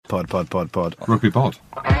Pod. Rugby pod.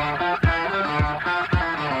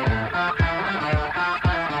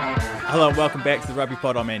 Hello and welcome back to the Rugby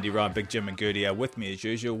Pod. I'm Andy Ryan, Big Jim and Gertie are with me as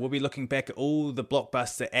usual. We'll be looking back at all the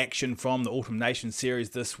blockbuster action from the Autumn Nations series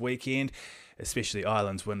this weekend, especially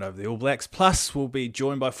Ireland's win over the All Blacks. Plus, we'll be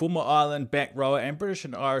joined by former Ireland back rower and British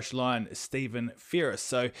and Irish Lion Stephen Ferris.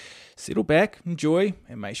 So settle back, enjoy,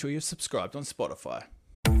 and make sure you're subscribed on Spotify.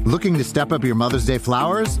 Looking to step up your Mother's Day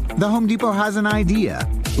flowers? The Home Depot has an idea.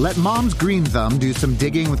 Let Mom's Green Thumb do some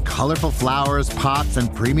digging with colorful flowers, pots,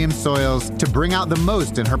 and premium soils to bring out the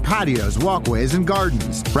most in her patios, walkways, and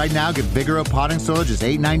gardens. Right now, get Vigoro potting soil just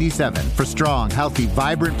 $8.97 for strong, healthy,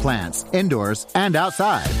 vibrant plants, indoors and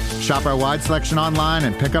outside. Shop our wide selection online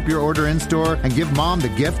and pick up your order in-store and give Mom the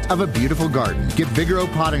gift of a beautiful garden. Get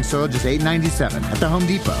Vigoro potting soil just $8.97 at the Home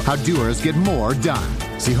Depot. How doers get more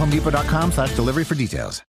done. See homedepot.com/delivery for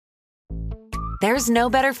details. There's no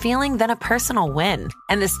better feeling than a personal win.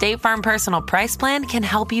 And the State Farm Personal Price Plan can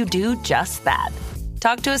help you do just that.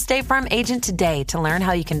 Talk to a State Farm agent today to learn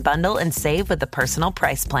how you can bundle and save with the Personal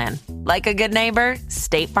Price Plan. Like a good neighbor,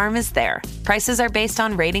 State Farm is there. Prices are based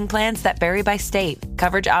on rating plans that vary by state.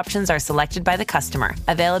 Coverage options are selected by the customer.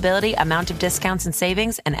 Availability, amount of discounts and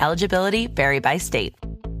savings, and eligibility vary by state.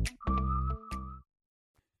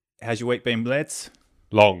 How's your week been, lads?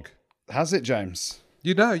 Long. Has it, James?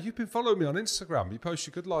 You know, you've been following me on Instagram. You post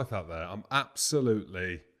your good life out there.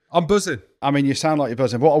 I'm buzzing. I mean, you sound like you're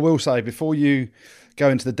buzzing. What I will say, before you go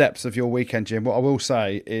into the depths of your weekend, Jim, what I will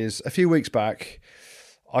say is a few weeks back,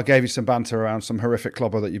 I gave you some banter around some horrific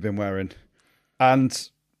clobber that you've been wearing. And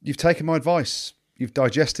you've taken my advice. You've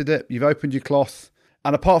digested it. You've opened your cloth.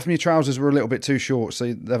 And apart from your trousers were a little bit too short,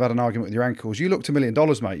 so they've had an argument with your ankles, you looked $1 million,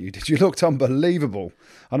 mate. You did. You looked unbelievable.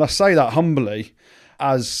 And I say that humbly.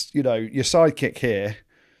 As, you know, your sidekick here,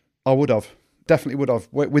 I would have. Definitely would have.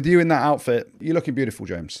 With you in that outfit, you're looking beautiful,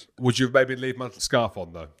 James. Would you maybe leave my scarf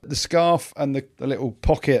on, though? The scarf and the little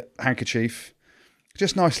pocket handkerchief,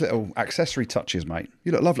 just nice little accessory touches, mate.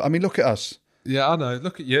 You look lovely. I mean, look at us. Yeah, I know.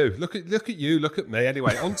 Look at you. Look at you. Look at me.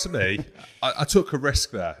 Anyway, on to me. I took a risk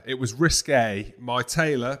there. It was risque. My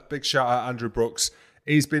tailor, big shout out Andrew Brooks,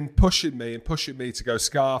 he's been pushing me to go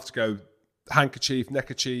scarf, to go handkerchief,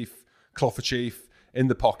 neckerchief, clotherchief, in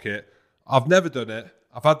the pocket. I've never done it.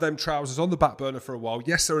 I've had them trousers on the back burner for a while.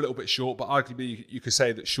 Yes, they're a little bit short, but arguably you could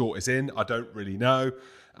say that short is in. I don't really know.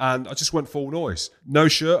 And I just went full noise. No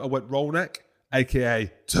shirt, I went roll neck, aka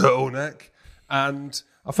turtleneck. And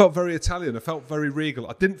I felt very Italian. I felt very regal.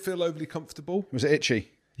 I didn't feel overly comfortable. Was it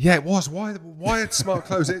itchy? Yeah, it was. Why are smart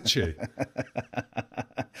clothes itchy?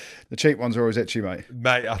 The cheap ones are always itchy, mate.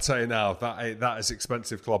 Mate, I'll tell you now, that is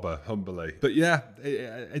expensive clobber, humbly. But yeah,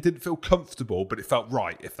 it didn't feel comfortable, but it felt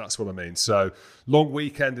right, if that's what I mean. So, long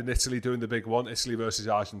weekend in Italy doing the big one, Italy versus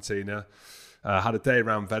Argentina. Had a day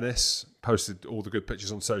around Venice, posted all the good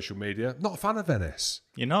pictures on social media. Not a fan of Venice.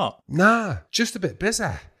 You're not? Nah, just a bit busy.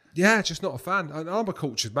 Yeah, just not a fan. I'm a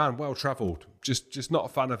cultured man, well-travelled. Just not a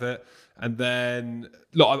fan of it. And then,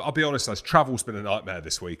 look, I'll be honest, travel's been a nightmare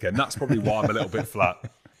this weekend. That's probably why I'm a little bit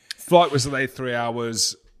flat. Flight was delayed 3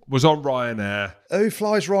 hours, was on Ryanair. Who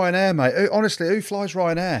flies Ryanair, mate? Honestly, who flies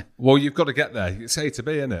Ryanair? Well, you've got to get there. It's A to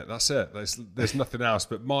B, isn't it? That's it. There's nothing else.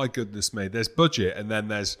 But my goodness me, there's budget and then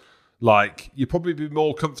there's, like, you'd probably be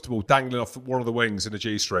more comfortable dangling off one of the wings in a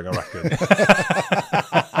G-string, I reckon.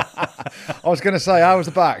 I was going to say, how was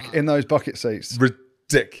the back in those bucket seats?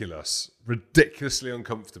 Ridiculously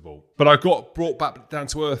uncomfortable. But I got brought back down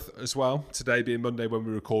to earth as well, today being Monday when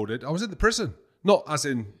we recorded. I was in the prison. Not as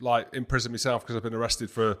in, like, in prison myself because I've been arrested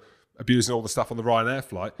for abusing all the stuff on the Ryanair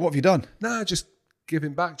flight. What have you done? Nah, just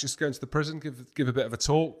giving back, just going to the prison, give a bit of a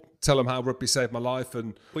talk, tell them how rugby saved my life.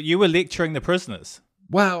 And But you were lecturing the prisoners.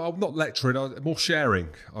 Well, I'm not lecturing, I'm more sharing,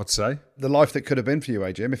 I'd say. The life that could have been for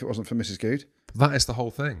you, Jim, if it wasn't for Mrs. Good. That is the whole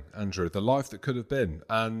thing, Andrew. The life that could have been,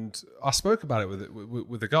 and I spoke about it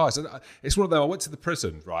with the guys. And it's one of them. I went to the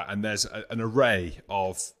prison, right, and there's an array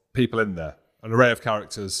of people in there, an array of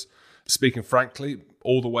characters. Speaking frankly,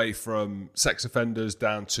 all the way from sex offenders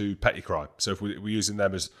down to petty crime. So if we're using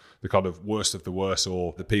them as the kind of worst of the worst,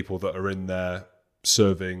 or the people that are in there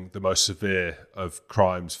serving the most severe of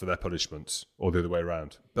crimes for their punishments, or the other way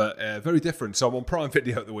around. But very different. So I'm on Prime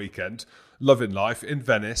Video at the weekend, loving life in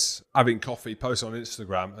Venice, having coffee, post on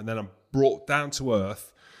Instagram, and then I'm brought down to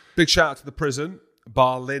earth. Big shout out to the prison,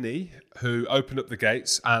 Barlini, who opened up the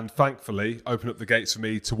gates and thankfully opened up the gates for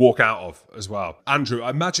me to walk out of as well. Andrew,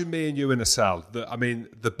 imagine me and you in a cell.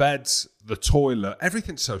 The beds, the toilet,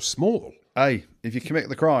 everything's so small. Hey, if you commit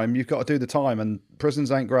the crime, you've got to do the time, and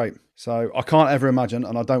prisons ain't great. So I can't ever imagine,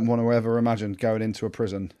 and I don't want to ever imagine going into a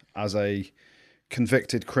prison as a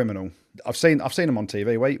convicted criminal. I've seen him on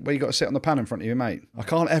TV where you got to sit on the pan in front of your mate. I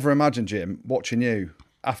can't ever imagine, Jim, watching you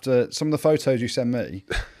after some of the photos you send me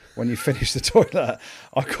when you finish the toilet.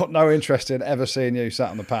 I've got no interest in ever seeing you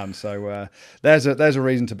sat on the pan. So there's a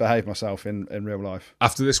reason to behave myself in real life.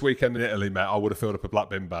 After this weekend in Italy, mate, I would have filled up a black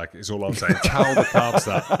bin bag, is all I'm saying. Towel the carbs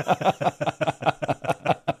that.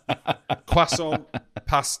 Croissant,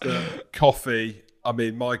 pasta, coffee. I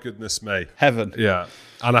mean, my goodness me. Heaven. Yeah.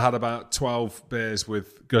 And I had about 12 beers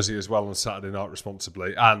with Guzzy as well on Saturday night,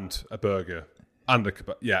 responsibly, and a burger. And a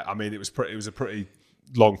kebab. Yeah, I mean, it was a pretty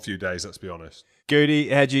long few days, let's be honest. Goody,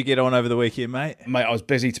 how'd you get on over the weekend, mate? Mate, I was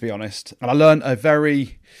busy, to be honest. And I learned a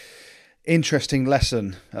very interesting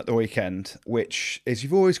lesson at the weekend, which is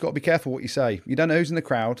you've always got to be careful what you say. You don't know who's in the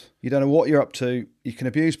crowd. You don't know what you're up to. You can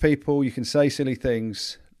abuse people. You can say silly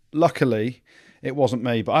things. Luckily, it wasn't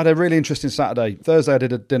me, but I had a really interesting Saturday. Thursday, I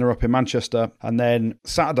did a dinner up in Manchester, and then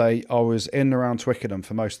Saturday, I was in and around Twickenham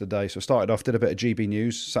for most of the day. So I started off, did a bit of GB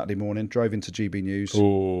News Saturday morning, drove into GB News.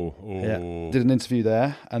 Yeah, did an interview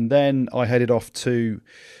there, and then I headed off to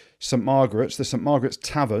St Margaret's, the St Margaret's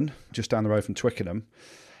Tavern, just down the road from Twickenham,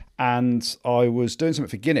 and I was doing something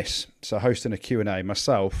for Guinness, so hosting a Q&A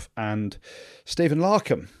myself and Stephen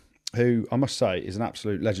Larkham, who I must say is an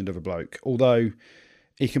absolute legend of a bloke, although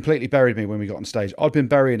he completely buried me when we got on stage. I'd been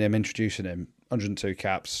burying him, introducing him, 102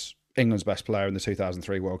 caps, England's best player in the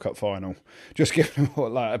 2003 World Cup final. Just giving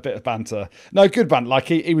him like a bit of banter. No, good banter. Like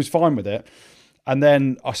he was fine with it. And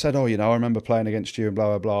then I said, I remember playing against you and blah,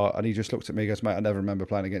 blah, blah. And he just looked at me and goes, mate, I never remember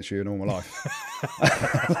playing against you in all my life.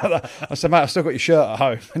 I said, mate, I've still got your shirt at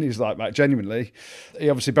home. And he's like, mate, genuinely.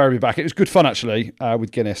 He obviously buried me back. It was good fun, actually,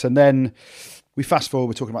 with Guinness. And then we fast forward,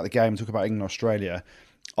 we're talking about the game, talking about England, Australia.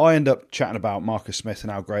 I end up chatting about Marcus Smith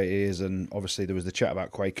and how great he is, and obviously there was the chat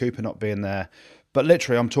about Quade Cooper not being there. But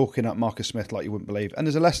literally, I'm talking up Marcus Smith like you wouldn't believe. And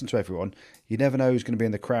there's a lesson to everyone. You never know who's going to be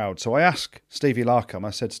in the crowd. So I asked Stevie Larkham,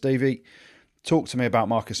 I said, Stevie, talk to me about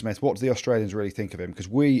Marcus Smith. What do the Australians really think of him? Because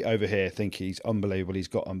we over here think he's unbelievable. He's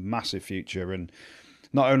got a massive future. And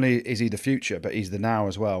not only is he the future, but he's the now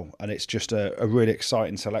as well. And it's just a really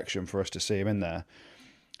exciting selection for us to see him in there.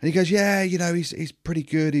 And he goes, yeah, he's pretty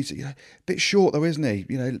good. He's a bit short though, isn't he?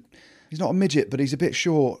 He's not a midget, but he's a bit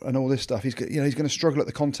short and all this stuff. He's going to struggle at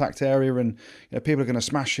the contact area, and people are going to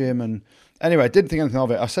smash him. And anyway, I didn't think anything of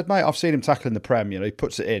it. I said, mate, I've seen him tackling the Prem. He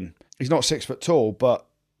puts it in. He's not 6 foot tall, but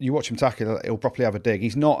you watch him tackle, he'll properly have a dig.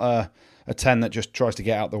 He's not a 10 that just tries to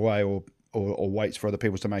get out the way or waits for other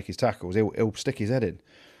people to make his tackles. He'll stick his head in.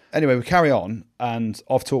 Anyway, we carry on, and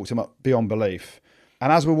I've talked him up beyond belief.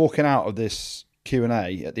 And as we're walking out of this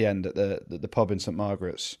Q&A at the end at the pub in St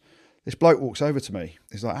Margaret's, this bloke walks over to me.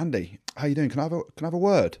 He's like, Andy, how you doing? Can I have a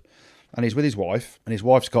word? And he's with his wife, and his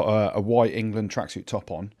wife's got a white England tracksuit top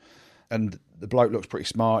on, and the bloke looks pretty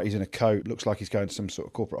smart. He's in a coat, looks like he's going to some sort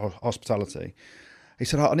of corporate hospitality. He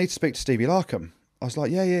said, I need to speak to Stevie Larkham. I was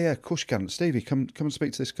like, yeah, of course you can. Stevie, come and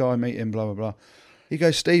speak to this guy, meet him, blah, blah, blah. He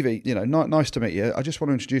goes, Stevie, nice to meet you. I just want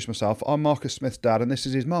to introduce myself. I'm Marcus Smith's dad, and this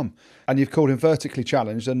is his mum. And you've called him vertically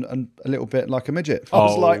challenged and a little bit like a midget. I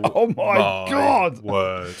was like, oh my God.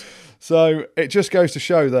 Word. So it just goes to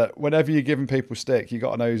show that whenever you're giving people stick, you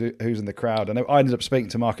got to know who's in the crowd. And I ended up speaking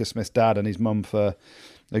to Marcus Smith's dad and his mum for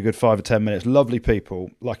a good 5 or 10 minutes. Lovely people.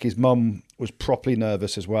 Like his mum was properly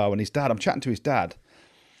nervous as well. And his dad, I'm chatting to his dad.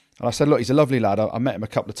 And I said, look, he's a lovely lad. I met him a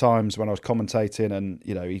couple of times when I was commentating, and,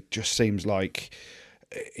 he just seems like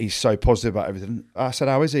he's so positive about everything. I said,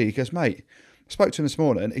 how is he? He goes, mate, I spoke to him this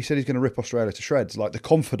morning. He said he's going to rip Australia to shreds. Like, the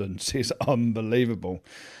confidence is unbelievable.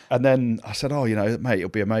 And then I said, mate, it'll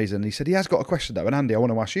be amazing. He said, he has got a question though. And Andy, I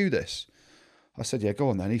want to ask you this. I said, yeah, go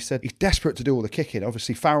on then. He said, he's desperate to do all the kicking.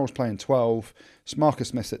 Obviously, Farrell's playing 12. Marcus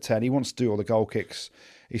Smith's at 10. He wants to do all the goal kicks.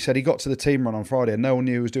 He said he got to the team run on Friday and no one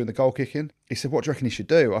knew who was doing the goal kicking. He said, what do you reckon he should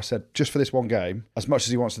do? I said, just for this one game, as much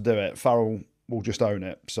as he wants to do it, Farrell will just own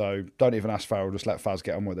it. So don't even ask Farrell, just let Faz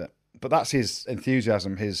get on with it. But that's his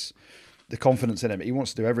enthusiasm, the confidence in him. He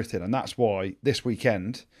wants to do everything. And that's why this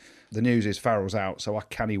weekend, the news is Farrell's out. So I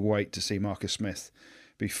can't wait to see Marcus Smith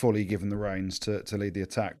be fully given the reins to lead the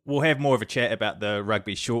attack. We'll have more of a chat about the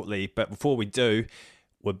rugby shortly. But before we do,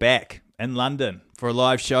 we're back in London for a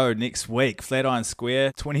live show next week, Flatiron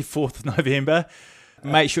Square, 24th of November.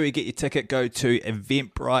 Make sure you get your ticket. Go to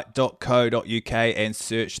eventbrite.co.uk and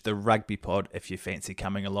search the Rugby Pod if you fancy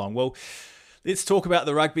coming along. Well, let's talk about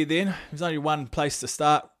the rugby then. There's only one place to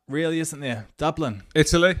start, really, isn't there? Dublin.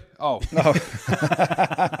 Italy? Oh. No.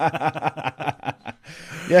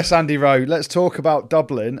 Yes, Andy Rowe. Let's talk about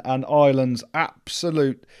Dublin and Ireland's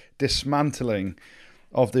absolute dismantling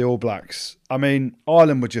of the All Blacks. I mean,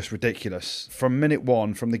 Ireland were just ridiculous from minute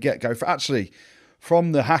one, from the get-go.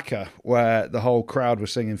 from the haka, where the whole crowd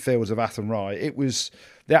was singing Fields of Athenry,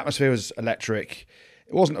 the atmosphere was electric.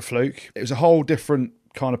 It wasn't a fluke. It was a whole different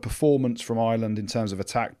kind of performance from Ireland in terms of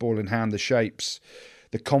attack, ball in hand, the shapes,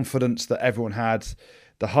 the confidence that everyone had,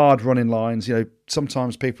 the hard running lines.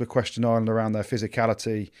 Sometimes people question Ireland around their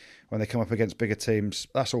physicality when they come up against bigger teams.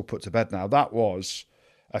 That's all put to bed now. That was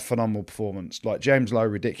a phenomenal performance. Like James Lowe,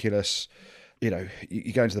 ridiculous.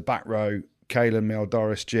 You go into the back row, Caelan, Miel,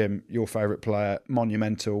 Doris, Jim, your favourite player,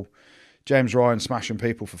 monumental. James Ryan smashing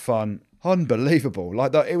people for fun. Unbelievable.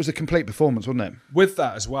 Like that, it was a complete performance, wasn't it? With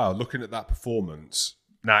that as well, looking at that performance,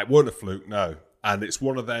 now it wasn't a fluke, no. And it's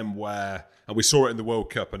one of them where, and we saw it in the World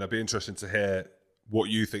Cup, and it'd be interesting to hear what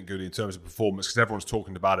you think, Goody, in terms of performance, because everyone's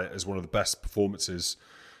talking about it as one of the best performances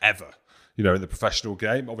ever, in the professional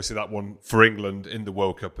game. Obviously, that one for England in the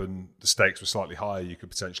World Cup, and the stakes were slightly higher, you could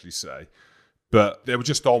potentially say. But they were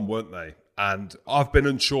just on, weren't they? And I've been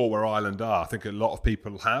unsure where Ireland are. I think a lot of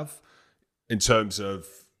people have, in terms of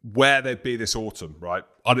where they'd be this autumn, right?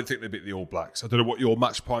 I didn't think they'd beat the All Blacks. I don't know what your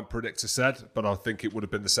match point predictor said, but I think it would have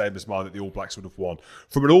been the same as mine, that the All Blacks would have won.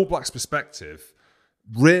 From an All Blacks perspective,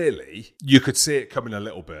 really, you could see it coming a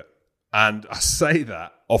little bit. And I say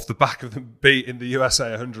that off the back of them beating the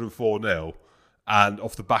USA 104-0 and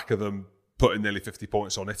off the back of them putting nearly 50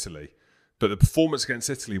 points on Italy. But the performance against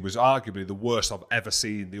Italy was arguably the worst I've ever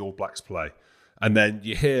seen the All Blacks play. And then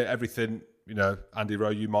you hear everything, Andy Rowe,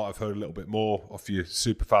 you might have heard a little bit more off your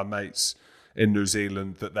superfan mates in New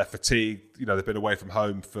Zealand, that they're fatigued. They've been away from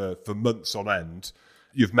home for months on end.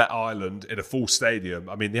 You've met Ireland in a full stadium.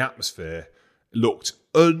 I mean, the atmosphere looked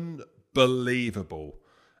unbelievable.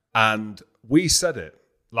 And we said it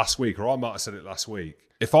last week, or I might have said it last week.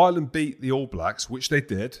 If Ireland beat the All Blacks, which they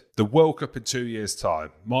did, the World Cup in 2 years'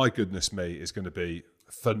 time, my goodness me, is going to be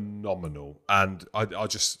phenomenal. And I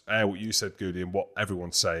just air what you said, Goody, and what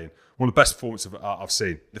everyone's saying. One of the best performances I've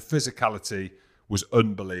seen. The physicality was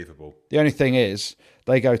unbelievable. The only thing is,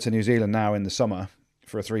 they go to New Zealand now in the summer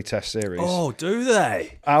for a 3-test series. Oh, do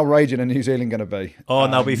they? How raging are New Zealand going to be? Oh,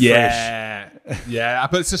 and they'll be fresh. Yeah,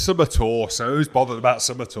 but it's a summer tour, so who's bothered about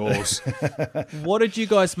summer tours? What did you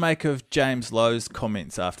guys make of James Lowe's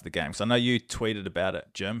comments after the game? Because I know you tweeted about it,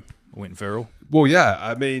 Jim. It went viral. Well, yeah.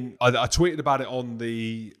 I mean, I tweeted about it on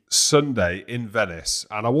the Sunday in Venice,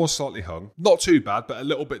 and I was slightly hung. Not too bad, but a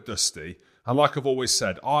little bit dusty. And like I've always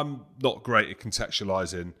said, I'm not great at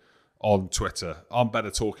contextualising on Twitter. I'm better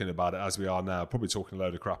talking about it as we are now, probably talking a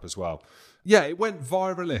load of crap as well. Yeah, it went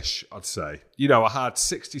viral-ish, I'd say. I had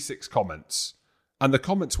 66 comments, and the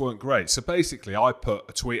comments weren't great. So basically, I put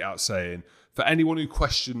a tweet out saying, for anyone who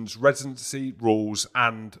questions residency rules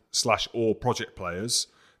and/or project players,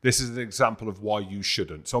 this is an example of why you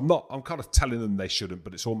shouldn't. So I'm kind of telling them they shouldn't,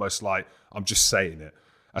 but it's almost like I'm just saying it.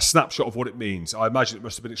 A snapshot of what it means. I imagine it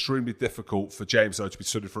must have been extremely difficult for James Lowe to be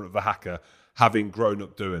stood in front of the haka, having grown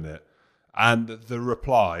up doing it. And the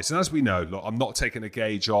replies, and as we know, look, I'm not taking a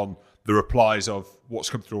gauge on the replies of what's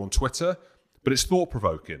come through on Twitter, but it's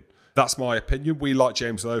thought-provoking. That's my opinion. We like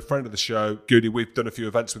James Lowe, friend of the show. Goody, we've done a few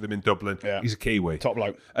events with him in Dublin. Yeah. He's a Kiwi. Top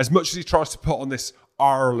bloke. As much as he tries to put on this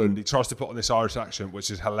Ireland, he tries to put on this Irish accent, which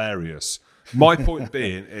is hilarious. My point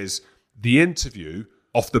being is the interview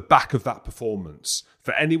off the back of that performance,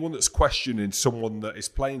 for anyone that's questioning someone that is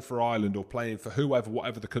playing for Ireland or playing for whoever,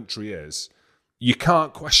 whatever the country is, you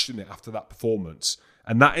can't question it after that performance.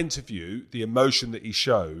 And that interview, the emotion that he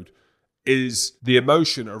showed, is the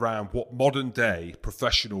emotion around what modern day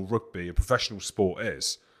professional rugby and professional sport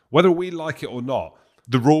is. Whether we like it or not,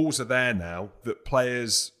 the rules are there now that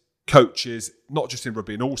players, coaches, not just in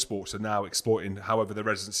rugby, in all sports, are now exploiting however the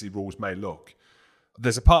residency rules may look.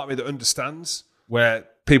 There's a part of me that understands, where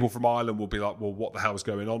people from Ireland will be like, well, what the hell is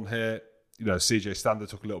going on here? CJ Stander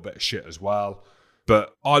took a little bit of shit as well.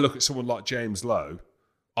 But I look at someone like James Lowe,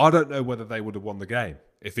 I don't know whether they would have won the game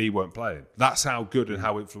if he weren't playing. That's how good and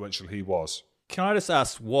how influential he was. Can I just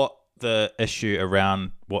ask what the issue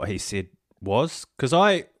around what he said was? Because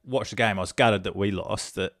I watched the game, I was gutted that we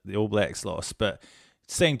lost, that the All Blacks lost, but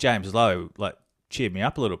seeing James Lowe cheered me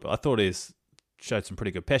up a little bit. I thought he showed some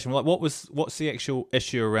pretty good passion. What's the actual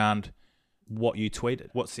issue around what you tweeted?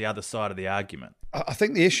 What's the other side of the argument? I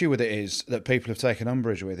think the issue with it is that people have taken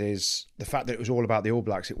umbrage with is the fact that it was all about the All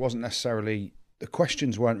Blacks. It wasn't necessarily, the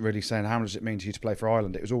questions weren't really saying how does it mean to you to play for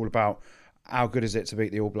Ireland. It was all about how good is it to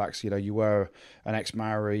beat the All Blacks. You were an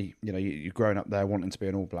ex-Maori, you've grown up there wanting to be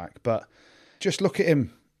an All Black. But just look at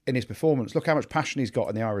him in his performance. Look how much passion he's got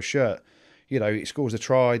in the Irish shirt. You know, he scores a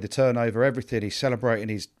try, the turnover, everything. He's celebrating,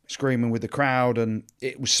 he's screaming with the crowd, and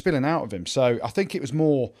it was spilling out of him. So I think it was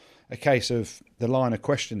more a case of the line of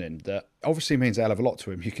questioning that obviously means a hell of a lot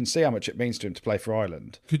to him. You can see how much it means to him to play for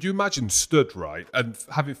Ireland. Could you imagine stood, right, and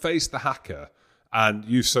having faced the hacker, and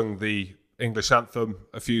you've sung the English anthem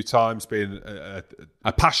a few times, being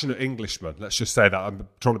a passionate Englishman, let's just say that. I'm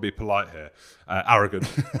trying to be polite here. Arrogant,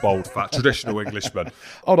 bold, fat, traditional Englishman.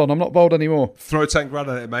 Hold on, I'm not bold anymore. Throw 10 grand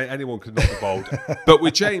at it, mate. Anyone can not be bold. But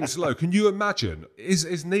with James Lowe, can you imagine?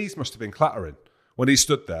 His knees must have been clattering when he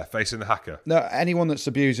stood there facing the hacker. No, anyone that's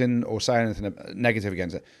abusing or saying anything negative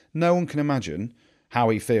against it, no one can imagine how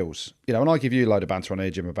he feels. You know, and I give you a load of banter on here,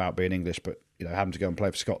 Jim, about being English, but, you know, having to go and play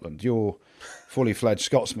for Scotland. You're fully fledged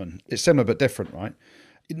Scotsman. It's similar but different, right?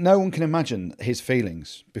 No one can imagine his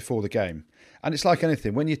feelings before the game. And it's like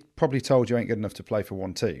anything. When you're probably told you ain't good enough to play for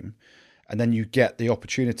one team, and then you get the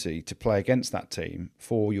opportunity to play against that team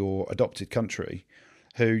for your adopted country,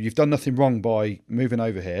 who you've done nothing wrong by moving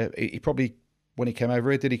over here. He probably, when he came over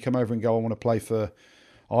here, did he come over and go, I want to play for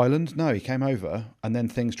Ireland? No, he came over, and then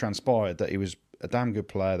things transpired that he was a damn good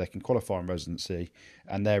player. They can qualify in residency,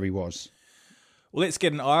 and there he was. Well, let's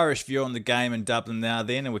get an Irish view on the game in Dublin now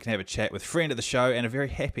then, and we can have a chat with friend of the show and a very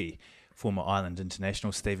happy former Ireland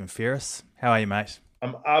international, Stephen Ferris. How are you, mate?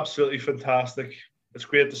 I'm absolutely fantastic. It's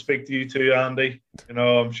great to speak to you too, Andy. You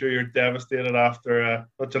know, I'm sure you're devastated after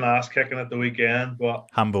such an ass kicking at the weekend, but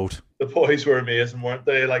humbled. The boys were amazing, weren't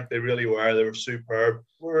they? Like, they really were. They were superb.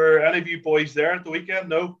 Were any of you boys there at the weekend?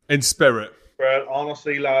 No? In spirit. But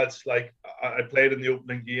honestly, lads, like, I played in the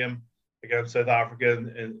opening game against South Africa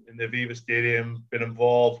in the Aviva Stadium, been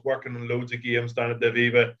involved, working in loads of games down at the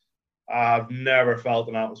Aviva. I've never felt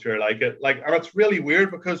an atmosphere like it. Like, and it's really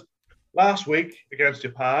weird because last week against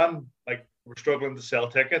Japan, like, we're struggling to sell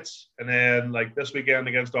tickets. And then, like, this weekend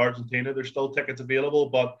against Argentina, there's still tickets available.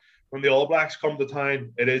 But when the All Blacks come to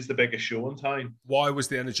town, it is the biggest show in town. Why was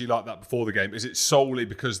the energy like that before the game? Is it solely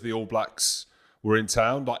because the All Blacks were in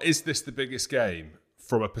town? Like, is this the biggest game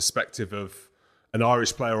from a perspective of an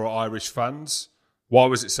Irish player or Irish fans? Why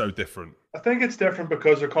was it so different? I think it's different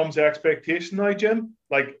because there comes the expectation now, Jim.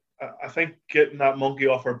 Like, I think getting that monkey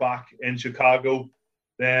off our back in Chicago,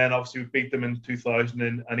 then obviously we beat them in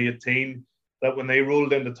 2018, that when they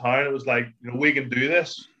rolled into town, it was like, you know, we can do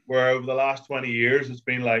this. Where over the last 20 years, it's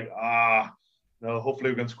been like, you know,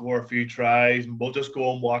 hopefully we can score a few tries and we'll just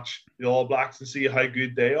go and watch the All Blacks and see how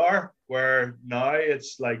good they are. Where now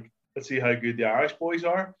it's like, let's see how good the Irish boys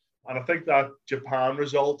are. And I think that Japan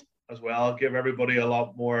result as well give everybody a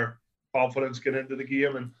lot more confidence getting into the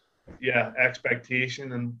game. And yeah,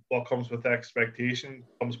 expectation, and what comes with expectation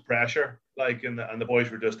comes pressure. Like, and the boys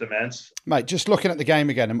were just immense. Mate, just looking at the game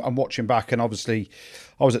again and watching back, and obviously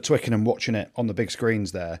I was at Twickenham watching it on the big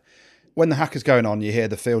screens there. When the hacker's going on, you hear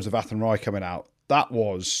the Fields of Athenry coming out. That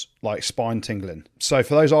was like spine tingling. So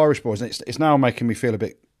for those Irish boys, and it's now making me feel a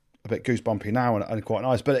bit goosebumpy now and quite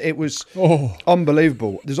nice, but it was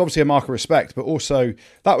unbelievable. There's obviously a mark of respect, but also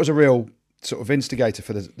that was a real sort of instigator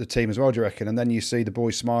for the team as well, do you reckon? And then you see the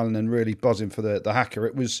boys smiling and really buzzing for the hacker.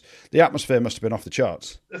 It was, the atmosphere must have been off the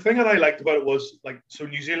charts. The thing that I liked about it was, like, so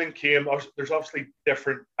New Zealand came, there's obviously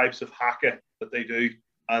different types of haka that they do,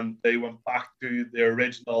 and they went back to the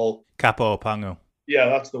original Kapo Pango. Yeah,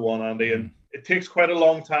 that's the one, Andy. And it takes quite a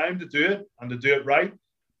long time to do it and to do it right.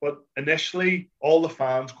 But initially, all the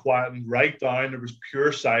fans quietened right down. There was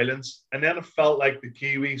pure silence. And then it felt like the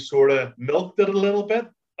Kiwis sort of milked it a little bit.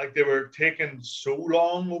 Like, they were taking so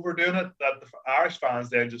long overdoing it that the Irish fans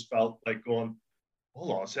then just felt like going,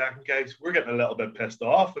 hold on a second, guys, we're getting a little bit pissed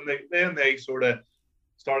off. And they sort of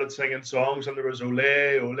started singing songs, and there was ole,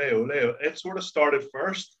 ole, ole. It sort of started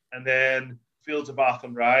first, and then Fields of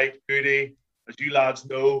Athenry, Goody. As you lads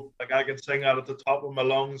know, like, I can sing out at the top of my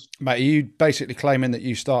lungs. Mate, are you basically claiming that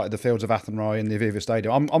you started the Fields of Athenry in the Aviva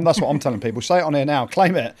Stadium? That's what I'm telling people. Say it on here now.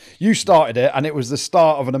 Claim it. You started it, and it was the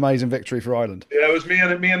start of an amazing victory for Ireland. Yeah, it was me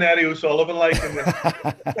and Eddie O'Sullivan, like.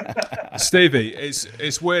 Stevie,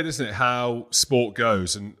 it's weird, isn't it, how sport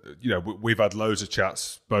goes? And, you know, we've had loads of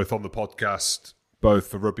chats, both on the podcast, both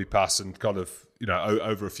for Rugby Pass and kind of, you know,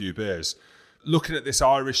 over a few beers. Looking at this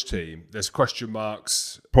Irish team, there's question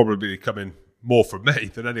marks probably coming more from me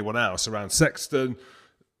than anyone else around Sexton.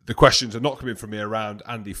 The questions are not coming from me around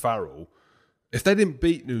Andy Farrell. If they didn't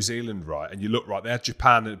beat New Zealand right, and you look right, they had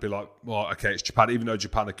Japan, and it'd be like, well, okay, it's Japan, even though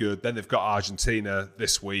Japan are good. Then they've got Argentina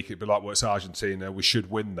this week. It'd be like, well, it's Argentina, we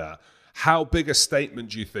should win that. How big a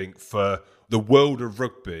statement do you think for the world of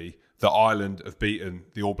rugby that Ireland have beaten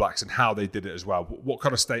the All Blacks and how they did it as well? What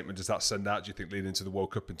kind of statement does that send out, do you think, leading into the World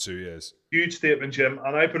Cup in 2 years? Huge statement, Jim.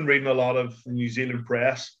 And I've been reading a lot of New Zealand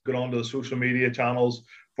press, going on to the social media channels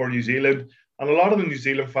for New Zealand. And a lot of the New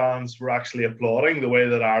Zealand fans were actually applauding the way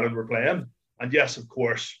that Ireland were playing. And yes, of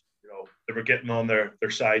course, they were getting on their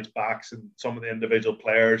sides' backs, and some of the individual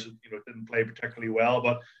players, didn't play particularly well.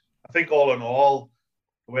 But I think all in all,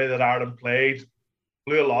 the way that Ireland played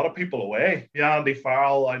blew a lot of people away. Yeah, Andy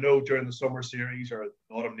Farrell, I know during the summer series or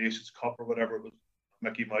the Autumn Nations Cup or whatever it was,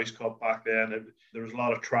 Mickey Mouse Cup back then, there was a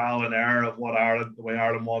lot of trial and error of the way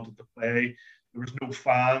Ireland wanted to play. There was no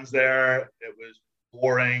fans there. It was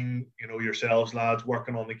boring. Yourselves lads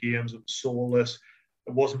working on the games. It was soulless.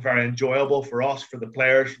 It wasn't very enjoyable for us, for the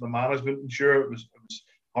players, for the management. And sure, it was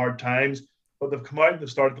hard times. But they've come out and they've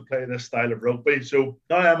started to play this style of rugby. So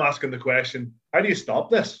now I'm asking the question, how do you stop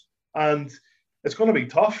this? And it's going to be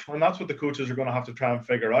tough. And that's what the coaches are going to have to try and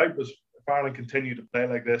figure out. Because if Ireland continue to play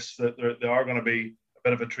like this, that they are going to be a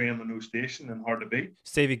bit of a train with no station and hard to beat.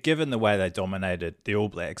 Stevie, given the way they dominated the All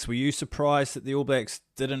Blacks, were you surprised that the All Blacks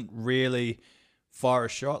didn't really fire a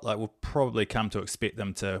shot? Like, we'll probably come to expect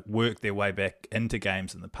them to work their way back into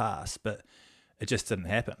games in the past, but it just didn't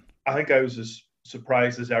happen. I think I was as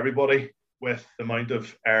surprised as everybody with the amount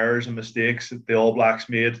of errors and mistakes that the All Blacks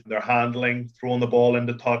made. Their handling, throwing the ball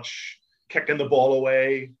into touch, kicking the ball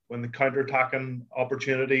away when the counter-attacking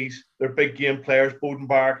opportunities. Their big game players, Bowden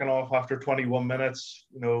barking off after 21 minutes.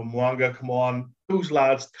 Mwanga, come on. Those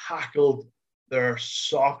lads tackled their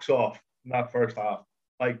socks off in that first half.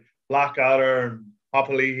 Like Blackadder and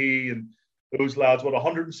Papali'i and those lads,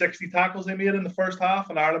 160 tackles they made in the first half,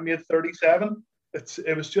 and Ireland made 37.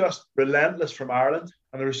 It was just relentless from Ireland.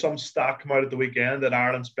 And there was some stat come out at the weekend that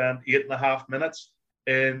Ireland spent 8.5 minutes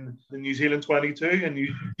in the New Zealand 22, and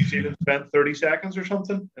New Zealand spent 30 seconds or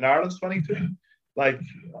something in Ireland's 22. Like,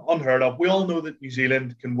 unheard of. We all know that New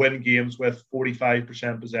Zealand can win games with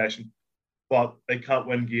 45% possession, but they can't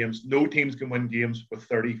win games. No teams can win games with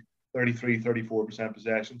 30, 33, 34%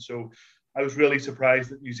 possession. So I was really surprised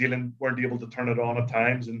that New Zealand weren't able to turn it on at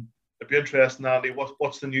times. And it'd be interesting, Andy,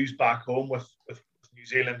 what's the news back home with New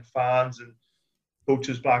Zealand fans and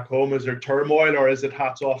coaches back home? Is there turmoil, or is it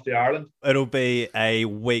hats off to Ireland? It'll be a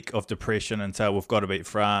week of depression until we've got to beat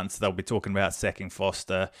France. They'll be talking about sacking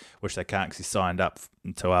Foster, which they can't because he signed up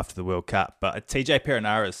until after the World Cup. But TJ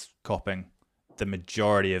Perenara's copping the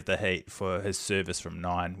majority of the heat for his service from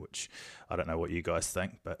 9, which I don't know what you guys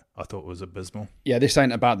think, but I thought it was abysmal. Yeah, this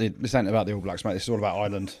ain't about the All Blacks, mate. This is all about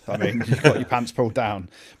Ireland. I mean, you've got your pants pulled down.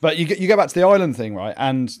 But you go back to the Ireland thing, right?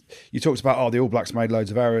 And you talked about, the All Blacks made loads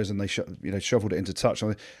of errors and they shoveled it into touch.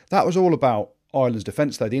 That was all about Ireland's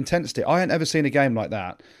defence, though. The intensity. I ain't ever seen a game like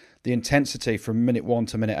that. The intensity from minute 1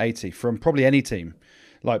 to minute 80 from probably any team,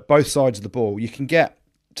 like both sides of the ball. You can get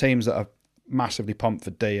teams that are massively pumped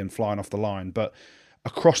for D and flying off the line, but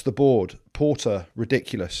across the board, Porter,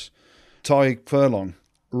 ridiculous. Ty Furlong,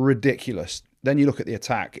 ridiculous. Then you look at the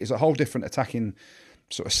attack. It's a whole different attacking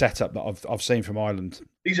sort of setup that I've seen from Ireland.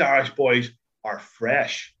 These Irish boys are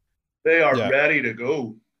fresh. They are ready to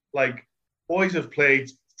go. Like, boys have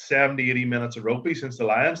played 70, 80 minutes of rugby since the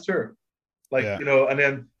Lions tour. And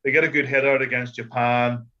then they get a good hit out against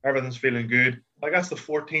Japan. Everything's feeling good. Like, that's the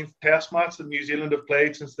 14th test match that New Zealand have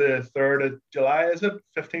played since the 3rd of July, is it?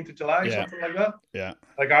 15th of July, something like that? Yeah.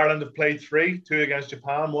 Like, Ireland have played 3, 2 against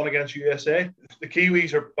Japan, 1 against USA. The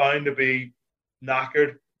Kiwis are bound to be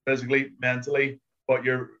knackered physically, mentally. But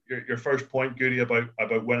your first point, Goody, about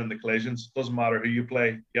winning the collisions, doesn't matter who you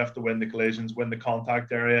play. You have to win the collisions, win the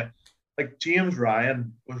contact area. Like, James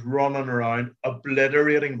Ryan was running around,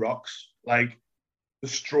 obliterating rucks, like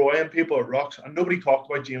destroying people at rucks. And nobody talked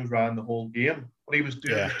about James Ryan the whole game, but he was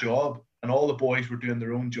doing his job. And all the boys were doing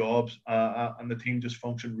their own jobs, and the team just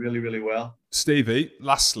functioned really, really well. Stevie,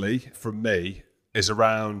 lastly, from me, is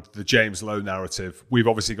around the James Lowe narrative. We've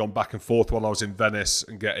obviously gone back and forth while I was in Venice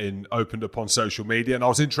and getting opened up on social media, and I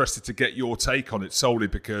was interested to get your take on it solely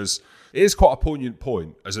because it is quite a poignant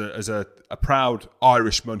point as a proud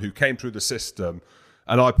Irishman who came through the system,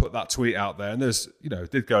 and I put that tweet out there, and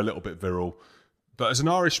it did go a little bit viral. But as an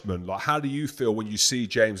Irishman, like, how do you feel when you see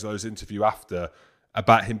James Lowe's interview after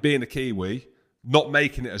about him being a Kiwi, not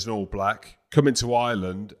making it as an All Black, coming to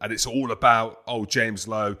Ireland, and it's all about, James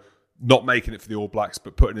Lowe not making it for the All Blacks,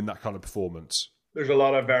 but putting in that kind of performance? There's a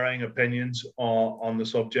lot of varying opinions on the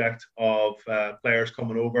subject of players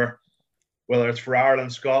coming over, whether it's for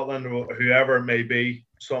Ireland, Scotland, or whoever it may be.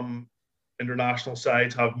 Some international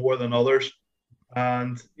sides have more than others.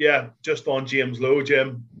 And just on James Lowe,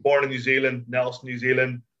 Jim, born in New Zealand, Nelson, New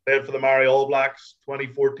Zealand, played for the Maori All Blacks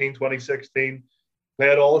 2014, 2016,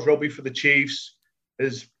 played all his rugby for the Chiefs.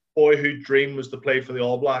 His boyhood dream was to play for the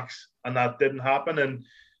All Blacks, and that didn't happen. And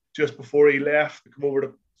just before he left to come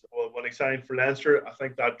over when he signed for Leinster, I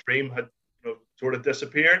think that dream had sort of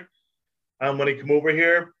disappeared. And when he came over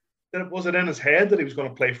here, Was it in his head that he was going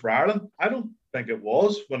to play for Ireland? I don't think it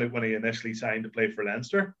was when he initially signed to play for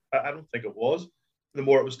Leinster. I don't think it was. The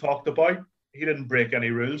more it was talked about, he didn't break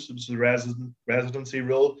any rules. It was the residency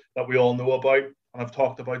rule that we all know about and have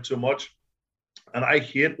talked about so much. And I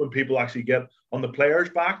hate when people actually get on the players'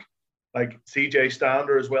 back, like CJ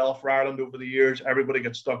Stander as well for Ireland over the years. Everybody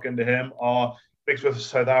gets stuck into him. Speaks with a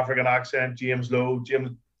South African accent, James Lowe,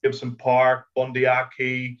 Jim Gibson Park, Bundy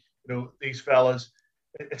Aki, these fellas.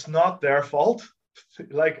 It's not their fault.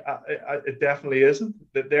 Like, it definitely isn't.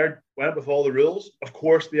 That they went with all the rules. Of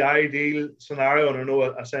course, the ideal scenario, and I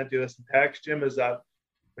know I sent you this in text, Jim, is that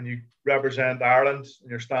when you represent Ireland and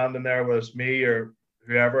you're standing there with me or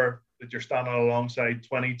whoever, that you're standing alongside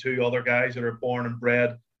 22 other guys that are born and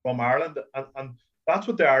bred from Ireland. And that's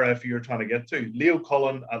what the RFU are trying to get to. Leo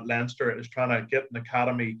Cullen at Leinster is trying to get an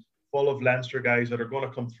academy full of Leinster guys that are going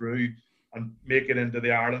to come through and make it into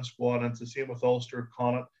the Ireland squad. And it's the same with Ulster,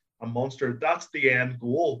 Connacht and Munster. That's the end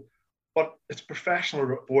goal. But it's professional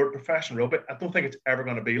rugby. I don't think it's ever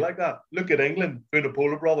going to be like that. Look at England,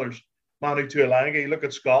 Vunipola brothers, Manu Tuilagi. Look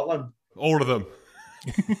at Scotland. All of them.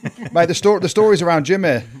 Mate, the stories around Jim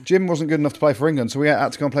here. Jim wasn't good enough to play for England, so we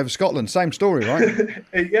had to go and play for Scotland. Same story, right?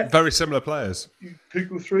 Yeah. Very similar players. You could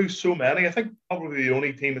go through so many. I think probably the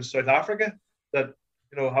only team is South Africa that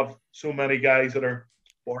have so many guys that are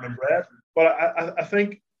born and bred. But I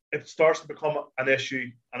think it starts to become an issue,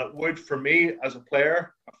 and it would for me as a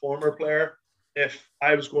player, a former player, if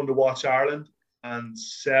I was going to watch Ireland and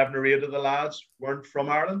 7 or 8 of the lads weren't from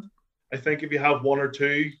Ireland. I think if you have 1 or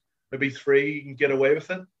 2, maybe 3, you can get away with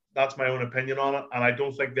it. That's my own opinion on it. And I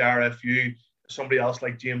don't think the RFU, somebody else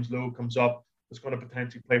like James Lowe comes up that's going to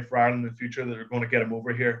potentially play for Ireland in the future, that are going to get him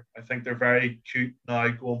over here. I think they're very cute now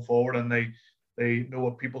going forward, and they know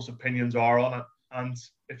what people's opinions are on it. And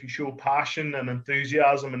if you show passion and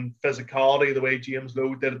enthusiasm and physicality the way James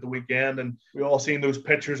Lowe did at the weekend, and we all seen those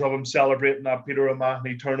pictures of him celebrating that Peter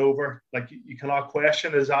O'Mahony turnover, like, you cannot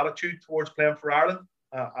question his attitude towards playing for Ireland.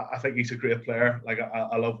 I think he's a great player. Like,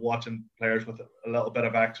 I love watching players with a little bit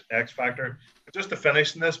of X factor. But just to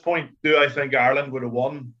finish on this point, do I think Ireland would have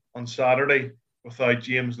won on Saturday without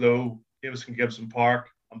James Lowe, Jameson Gibson Park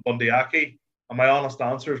and Bundy Aki? And my honest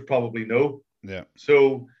answer is probably no. Yeah.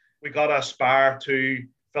 So we got to aspire to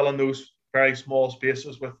fill in those very small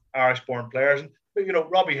spaces with Irish-born players.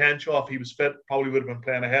 But, Robbie Henshaw, if he was fit, probably would have been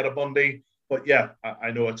playing ahead of Bundy. But yeah,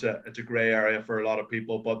 I know it's a grey area for a lot of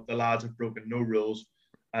people, but the lads have broken no rules.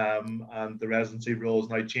 And the residency rules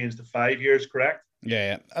now changed to 5 years, correct?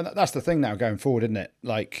 Yeah. And that's the thing now going forward, isn't it?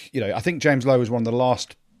 Like, I think James Lowe was one of the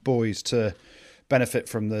last boys to benefit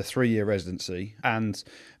from the 3-year residency. And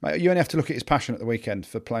mate, you only have to look at his passion at the weekend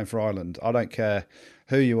for playing for Ireland. I don't care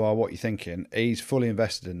who you are, what you're thinking. He's fully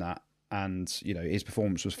invested in that. And, his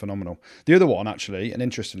performance was phenomenal. The other one, actually, and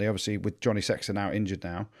interestingly, obviously, with Johnny Sexton out injured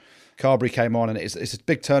now, Carberry came on, and it's a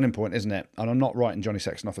big turning point, isn't it? And I'm not writing Johnny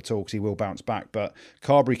Sexton off at all, because he will bounce back. But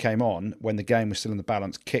Carberry came on when the game was still in the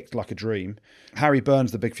balance, kicked like a dream. Harry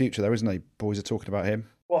Byrne's the big future there, isn't he? Boys are talking about him.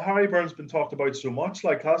 Well, Harry Byrne's been talked about so much,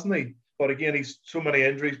 hasn't he? But again, he's so many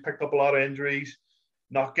injuries, picked up a lot of injuries,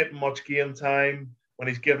 not getting much game time. When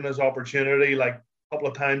he's given his opportunity, like a couple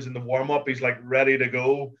of times in the warm-up, he's ready to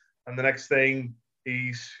go. And the next thing,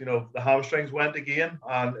 he's, the hamstrings went again.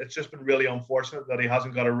 And it's just been really unfortunate that he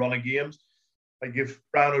hasn't got a run of games. Like, if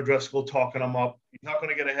Brian O'Driscoll talking him up, he's not going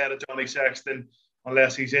to get ahead of Johnny Sexton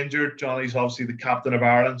unless he's injured. Johnny's obviously the captain of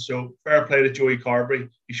Ireland. So fair play to Joey Carberry.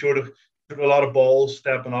 He showed a lot of balls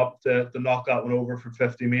stepping up to knock that one over for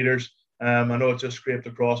 50 metres. I know it just scraped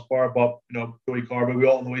the crossbar, but, Joey Carberry, we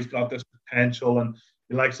all know he's got this potential, and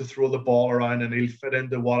he likes to throw the ball around, and he'll fit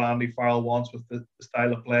into what Andy Farrell wants with the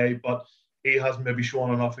style of play, but he hasn't maybe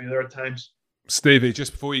shown enough either at times. Stevie,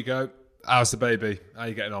 just before you go, how's the baby? How are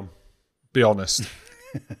you getting on? Be honest.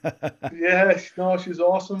 Yeah, no, she's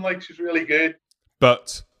awesome. She's really good.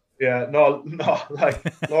 But... yeah, no,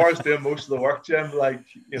 Laura's doing most of the work, Jim.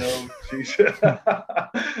 She's...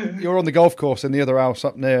 You're on the golf course in the other house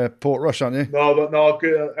up near Port Rush, aren't you? No,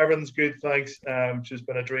 good. Everything's good, thanks. She's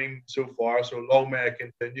been a dream so far, so long may it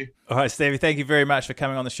continue. All right, Stevie, thank you very much for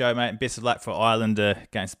coming on the show, mate, and best of luck for Ireland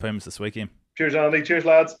against the Pumas this weekend. Cheers, Andy. Cheers,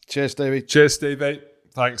 lads. Cheers, Stevie. Cheers, Stevie.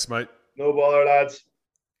 Thanks, mate. No bother, lads.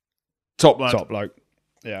 Top lad. Top bloke.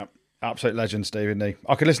 Yeah, absolute legend, Stevie. Isn't he?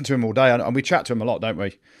 I could listen to him all day, and we chat to him a lot, don't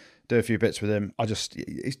we? Do a few bits with him.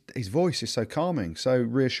 His voice is so calming, so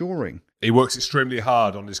reassuring. He works extremely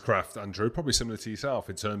hard on his craft, Andrew, probably similar to yourself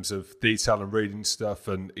in terms of detail and reading stuff,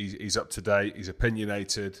 and he's up to date, he's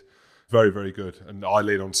opinionated, very, very good. And I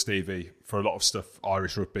lean on Stevie for a lot of stuff,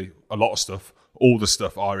 Irish rugby, a lot of stuff, all the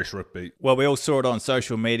stuff Irish rugby. Well, we all saw it on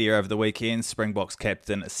social media over the weekend. Springboks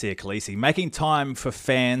captain Siya Kolisi making time for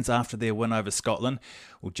fans after their win over Scotland.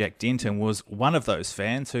 Well, Jack Denton was one of those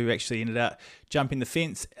fans who actually ended up jumping the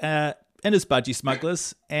fence in his budgie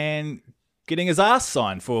smugglers and getting his ass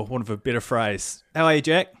signed, for want of a better phrase. How are you,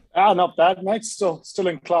 Jack? Not bad, mate. Still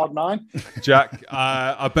in cloud nine. Jack,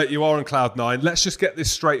 I bet you are on cloud nine. Let's just get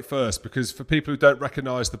this straight first, because for people who don't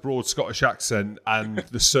recognise the broad Scottish accent and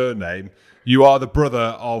the surname, you are the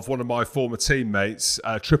brother of one of my former teammates,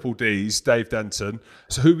 Triple D's, Dave Denton.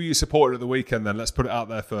 So who were you supporting at the weekend then? Let's put it out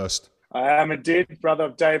there first. I am indeed brother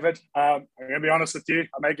of David. I'm going to be honest with you.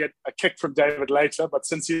 I may get a kick from David later, but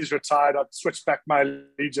since he's retired, I've switched back my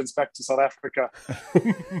allegiance back to South Africa.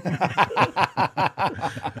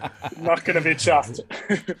 Not going to be chuffed.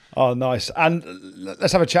 Oh, nice. And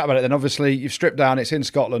let's have a chat about it then. Obviously, you've stripped down. It's in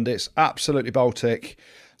Scotland. It's absolutely Baltic.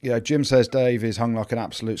 You know, Jim says Dave is hung like an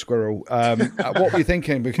absolute squirrel. What were you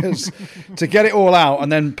thinking? Because to get it all out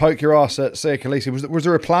and then poke your arse at Siya Kolisi, was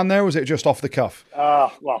there a plan there, or was it just off the cuff?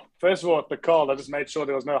 Well, first of all, at the call, I just made sure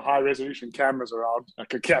there was no high-resolution cameras around. I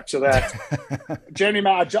could capture that. Jenny,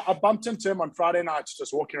 man, I bumped into him on Friday night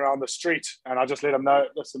just walking around the street, and I just let him know,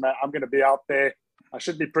 listen, man, I'm going to be out there. I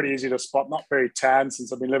should be pretty easy to spot. Not very tan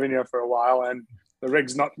since I've been living here for a while, and the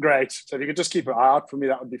rig's not great. So if you could just keep an eye out for me,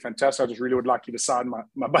 that would be fantastic. I just really would like you to sign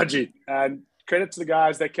my budgie. And credit to the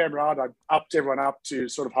guys, they came around. I upped everyone up to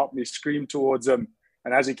sort of help me scream towards him.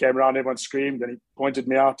 And as he came around, everyone screamed, and he pointed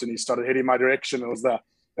me out, and he started heading my direction.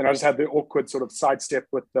 Then I just had the awkward sort of sidestep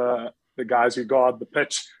with the guys who guard the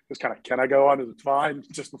pitch. Just kind of, can I go on? Is it fine?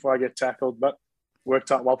 Just before I get tackled. But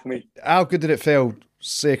worked out well for me. How good did it feel,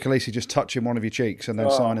 Siya Kolisi just touching one of your cheeks and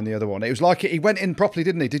then signing the other one? It was like he went in properly,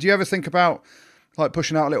 didn't he? Did you ever think about like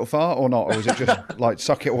pushing out a little far or not? Or was it just like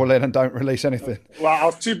suck it all in and don't release anything? Well, I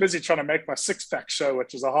was too busy trying to make my six-pack show,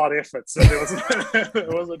 which is a hard effort. So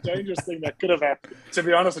it was a dangerous thing that could have happened. To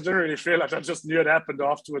be honest, I didn't really feel it. I just knew it happened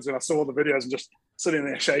afterwards when I saw the videos and just sitting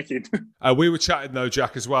there shaking. We were chatting though,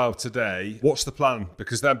 Jack, as well today. What's the plan?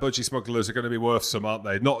 Because them budgie smugglers are going to be worth some, aren't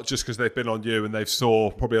they? Not just because they've been on you and they've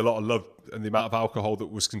saw probably a lot of love and the amount of alcohol that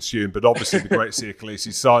was consumed, but obviously the great Siya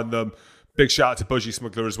Kolisi signed them. Big shout out to Budgie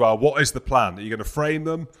Smuggler as well. What is the plan? Are you going to frame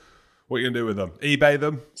them? What are you going to do with them? eBay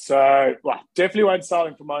them? So, definitely won't sell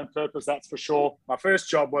them for my own purpose, that's for sure. My first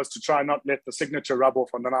job was to try and not let the signature rub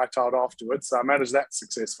off on the night out afterwards. So I managed that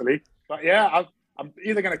successfully. But yeah, I'm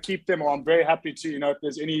either going to keep them, or I'm very happy to,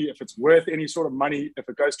 if it's worth any sort of money, if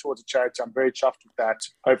it goes towards a charity, I'm very chuffed with that.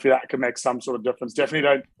 Hopefully that can make some sort of difference.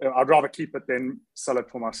 Definitely I'd rather keep it than sell it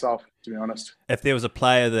for myself, to be honest. If there was a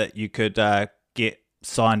player that you could get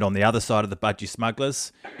signed on the other side of the budgie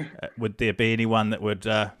smugglers, would there be anyone that would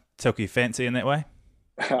tickle your fancy in that way?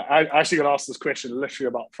 I actually got asked this question literally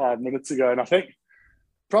about 5 minutes ago, and I think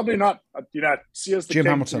probably not. Siya's the Jim king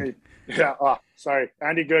Hamilton. to me. Yeah, sorry.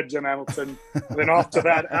 Andy Good, Jim Hamilton. Then after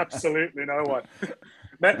that, absolutely no one.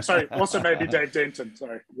 Also maybe Dave Denton.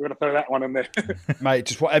 Sorry, we're going to throw that one in there. Mate,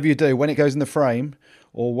 just whatever you do, when it goes in the frame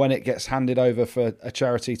or when it gets handed over for a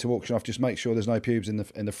charity to auction off, just make sure there's no pubes in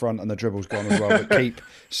the front and the dribble's gone as well. But keep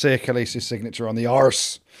Siya Kolisi's signature on the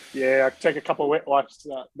arse. Yeah, I take a couple of wet wipes,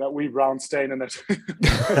 that wee brown stain in it.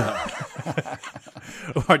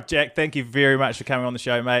 All right, Jack, thank you very much for coming on the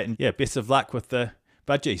show, mate. And yeah, best of luck with the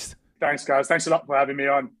budgies. Thanks, guys. Thanks a lot for having me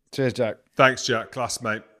on. Cheers, Jack. Thanks, Jack. Class,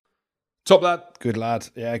 mate. Top lad. Good lad.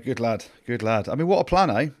 Yeah, good lad. Good lad. I mean, what a plan,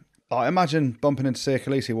 eh? I imagine bumping into Siya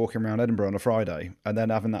Kolisi walking around Edinburgh on a Friday and then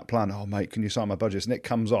having that plan, oh, mate, can you sign my budgets? And it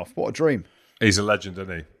comes off. What a dream. He's a legend,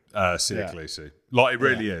 isn't he? Siya Kolisi. Like, he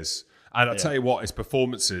really is. And I'll tell you what, his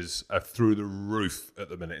performances are through the roof at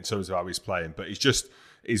the minute in terms of how he's playing. But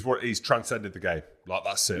he's transcended the game. Like,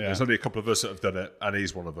 that's it. Yeah. There's only a couple of us that have done it, and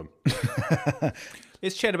he's one of them.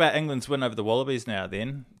 Let's chat about England's win over the Wallabies now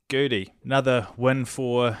then. Goody, another win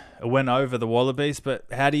over the Wallabies, but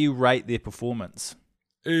how do you rate their performance?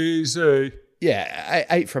 Easy. Yeah,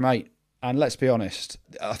 8 from 8. And let's be honest,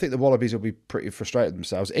 I think the Wallabies will be pretty frustrated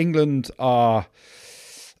themselves. England are,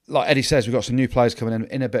 like Eddie says, we've got some new players coming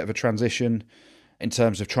in a bit of a transition in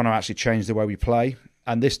terms of trying to actually change the way we play.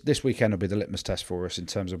 And this weekend will be the litmus test for us in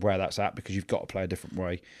terms of where that's at, because you've got to play a different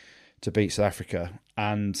way to beat South Africa.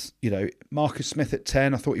 And, Marcus Smith at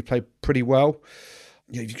 10, I thought he played pretty well.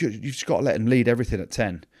 You've just got to let him lead everything at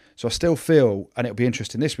 10. So I still feel, and it'll be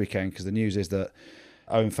interesting this weekend because the news is that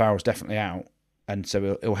Owen Farrell's definitely out, and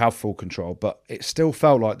so he'll have full control. But it still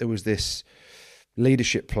felt like there was this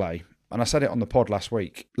leadership play. And I said it on the pod last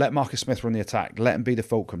week. Let Marcus Smith run the attack. Let him be the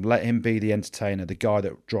fulcrum. Let him be the entertainer, the guy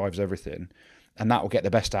that drives everything. And that will get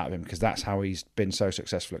the best out of him, because that's how he's been so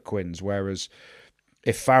successful at Quins. Whereas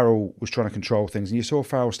if Farrell was trying to control things, and you saw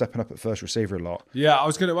Farrell stepping up at first receiver a lot. Yeah, I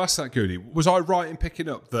was going to ask that, Goody. Was I right in picking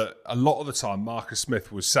up that a lot of the time Marcus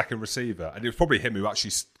Smith was second receiver, and it was probably him who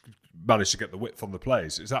actually managed to get the width on the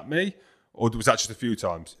plays? Is that me? Or was that just a few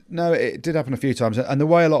times? No, it did happen a few times. And the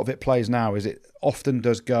way a lot of it plays now is it often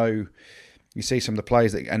does go... You see some of the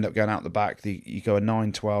plays that end up going out the back. You go a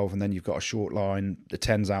 9-12, and then you've got a short line. The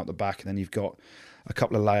 10's out the back, and then you've got a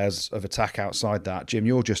couple of layers of attack outside that. Jim,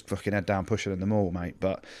 you're just fucking head down pushing in them all, mate.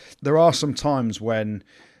 But there are some times when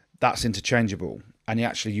that's interchangeable, and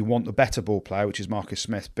you want the better ball player, which is Marcus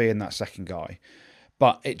Smith, being that second guy.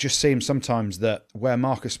 But it just seems sometimes that where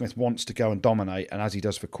Marcus Smith wants to go and dominate, and as he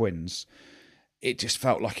does for Quins, it just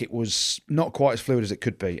felt like it was not quite as fluid as it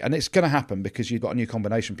could be. And it's going to happen because you've got a new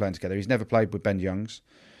combination playing together. He's never played with Ben Youngs,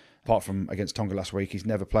 apart from against Tonga last week. He's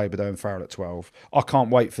never played with Owen Farrell at 12. I can't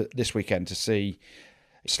wait for this weekend to see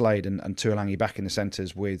Slade and Tuolangi back in the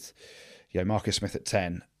centres with Marcus Smith at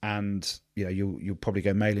 10. And you'll probably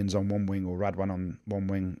go Malins on one wing or Radwan on one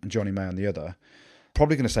wing and Johnny May on the other.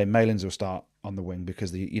 Probably going to say Malins will start on the wing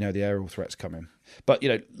because the aerial threat's coming. But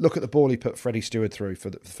look at the ball he put Freddie Stewart through for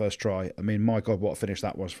the first try. I mean, my God, what a finish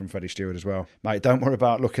that was from Freddie Stewart as well, mate. Don't worry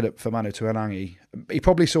about looking at Famanu Tuolangi. He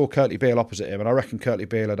probably saw Curtly Beale opposite him, and I reckon Curtly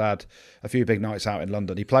Beale had a few big nights out in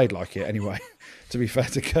London. He played like it anyway. To be fair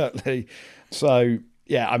to Curtly, so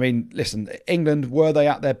yeah, I mean, listen, England, were they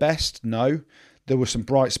at their best? No, there were some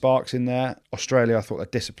bright sparks in there. Australia, I thought their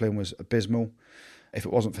discipline was abysmal. If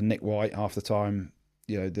it wasn't for Nick White half the time,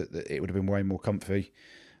 it would have been way more comfy.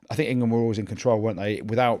 I think England were always in control, weren't they,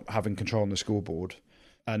 without having control on the scoreboard.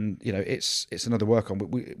 And, it's another work on.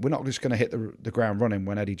 We're not just going to hit the ground running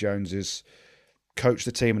when Eddie Jones has coached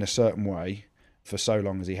the team in a certain way for so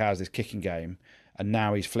long as he has, this kicking game, and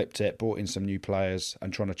now he's flipped it, brought in some new players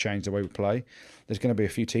and trying to change the way we play. There's going to be a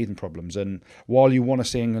few teething problems. And while you want to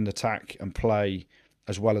see England attack and play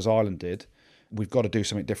as well as Ireland did, we've got to do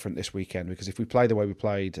something different this weekend, because if we play the way we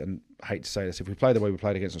played, and I hate to say this, if we play the way we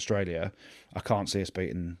played against Australia, I can't see us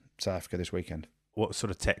beating South Africa this weekend. What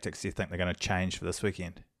sort of tactics do you think they're going to change for this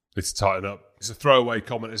weekend? It's tighten up. It's a throwaway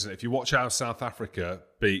comment, isn't it? If you watch how South Africa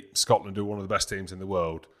beat Scotland, who are one of the best teams in the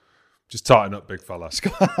world, just tighten up, big fella.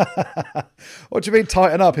 What do you mean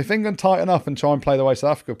tighten up? If England tighten up and try and play the way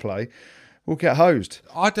South Africa play, we'll get hosed.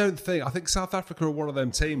 I think South Africa are one of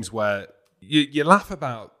them teams where you laugh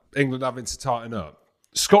about England having to tighten up.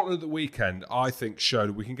 Scotland at the weekend, I think,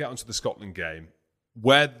 showed, we can get onto the Scotland game,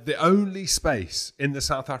 where the only space in the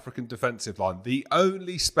South African defensive line, the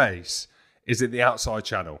only space is in the outside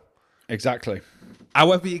channel. Exactly.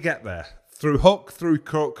 However you get there, through Hook, through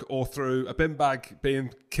Cook, or through a bin bag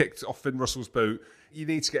being kicked off Finn Russell's boot, you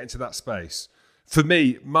need to get into that space. For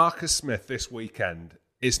me, Marcus Smith this weekend,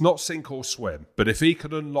 it's not sink or swim, but if he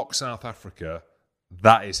can unlock South Africa,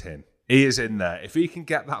 that is him. He is in there. If he can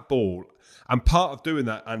get that ball, and part of doing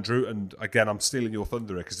that, Andrew, and again, I'm stealing your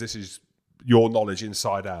thunder here because this is your knowledge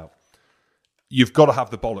inside out. You've got to have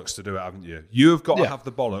the bollocks to do it, haven't you? You've got to have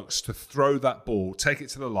the bollocks to throw that ball, take it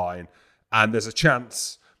to the line, and there's a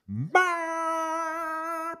chance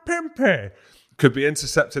Pimpy could be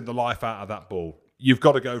intercepting the life out of that ball. You've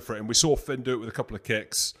got to go for it. And we saw Finn do it with a couple of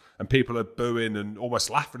kicks, and people are booing and almost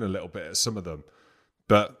laughing a little bit at some of them.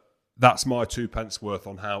 But that's my 2 pence worth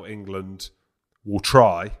on how England will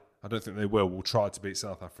try. I don't think they will try to beat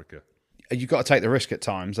South Africa. You've got to take the risk at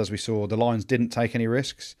times. As we saw, the Lions didn't take any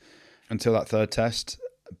risks until that third test,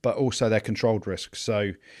 but also they're controlled risks.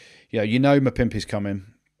 So, Mapimpi's coming.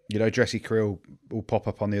 Jesse Creel will pop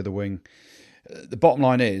up on the other wing. The bottom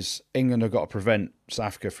line is England have got to prevent South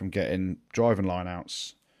Africa from getting driving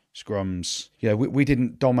line-outs, scrums. We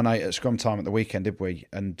didn't dominate at scrum time at the weekend, did we?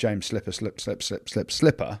 And James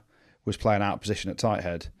Slipper was playing out of position at tight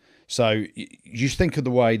head. So you think of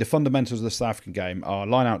the fundamentals of the South African game are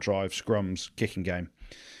line-out drive, scrums, kicking game.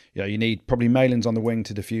 You need probably Malins on the wing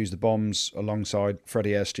to defuse the bombs alongside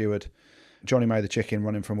Freddie Ayre-Stewart. Johnny May the chicken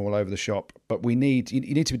running from all over the shop. But you need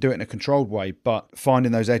to do it in a controlled way, but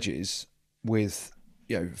finding those edges with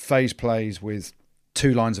phase plays with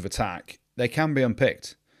 2 lines of attack, they can be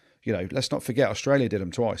unpicked. Let's not forget Australia did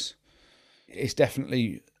them twice. It's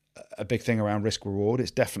definitely a big thing around risk reward.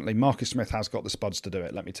 It's definitely Marcus Smith has got the spuds to do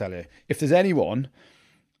it, let me tell you. If there's anyone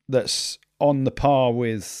that's on the par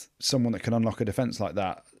with someone that can unlock a defence like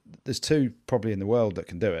that, there's 2 probably in the world that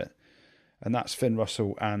can do it. And that's Finn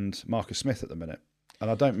Russell and Marcus Smith at the minute. And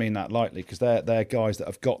I don't mean that lightly, because they're guys that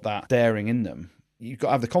have got that daring in them. You've got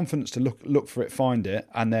to have the confidence to look for it, find it,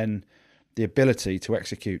 and then the ability to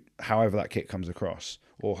execute however that kick comes across,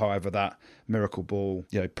 or however that miracle ball,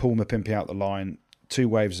 pull Mapimpi out the line, 2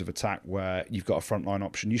 waves of attack where you've got a frontline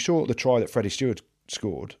option. You saw the try that Freddie Stewart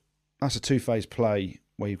scored. that's a two-phase play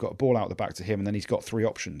where you've got a ball out the back to him, and then he's got three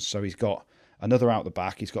options. So he's got another out the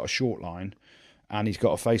back, he's got a short line, and he's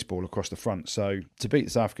got a face ball across the front. So to beat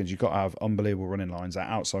the South Africans, you've got to have unbelievable running lines, that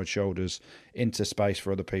outside shoulders into space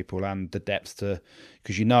for other people, and the depth to,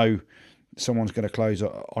 because you know someone's going to close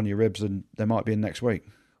on your ribs, and they might be in next week.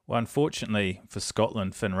 Well, unfortunately for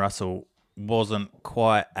Scotland, Finn Russell wasn't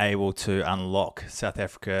quite able to unlock South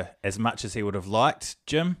Africa as much as he would have liked.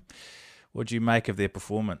 Jim, what do you make of their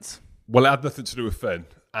performance? Well, it had nothing to do with Finn,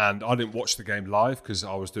 and I didn't watch the game live because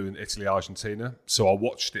I was doing Italy-Argentina, so I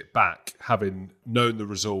watched it back, having known the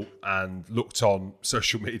result and looked on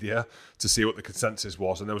social media to see what the consensus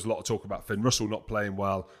was, and there was a lot of talk about Finn Russell not playing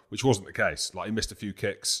well, which wasn't the case. Like, he missed a few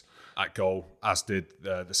kicks at goal, as did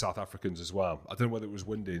the South Africans as well. I don't know whether it was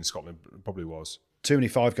windy in Scotland, but it probably was. Too many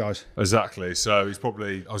Five Guys. Exactly. So he's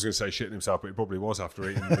probably, I was going to say shitting himself, but he probably was after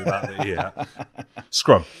eating the amount that he ate.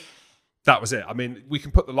 Scrum. That was it. I mean, we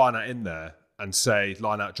can put the line out in there and say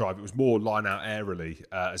line out drive. It was more line out aerially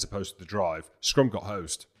as opposed to the drive. Scrum got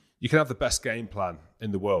hosed. You can have the best game plan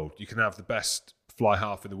in the world. You can have the best fly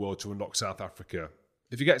half in the world to unlock South Africa.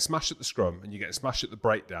 If you get smashed at the scrum and you get smashed at the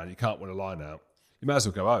breakdown, you can't win a line out. You may as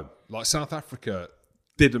well go home. Like, South Africa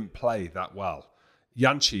didn't play that well.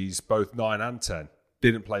 Yanchis, both 9 and 10,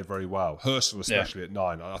 didn't play very well. Herschel, especially at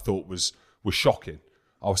 9, I thought was shocking.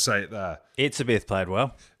 I'll say it there. Etzebeth played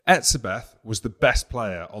well. Etzebeth was the best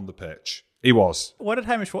player on the pitch. He was. Why did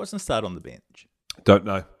Hamish Watson start on the bench? Don't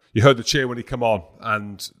know. You heard the cheer when he come on,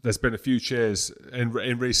 and there's been a few cheers in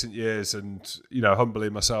recent years, and, you know, humbly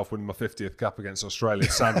myself winning my 50th cap against Australia,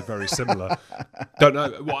 it sounded very similar. Don't know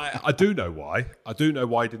why. I do know why. I do know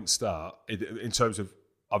why he didn't start in terms of,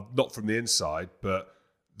 not from the inside, but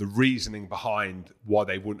the reasoning behind why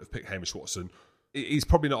they wouldn't have picked Hamish Watson. He's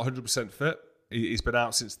probably not 100% fit. He's been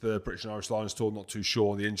out since the British and Irish Lions tour, not too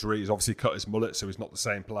sure on the injury. He's obviously cut his mullet, so he's not the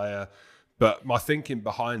same player. But my thinking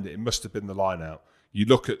behind it must have been the line out. You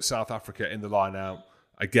look at South Africa in the line out,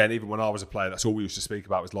 again, even when I was a player, that's all we used to speak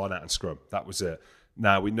about was line out and scrum. That was it.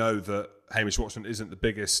 Now, we know that Hamish Watson isn't the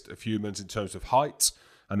biggest of humans in terms of height,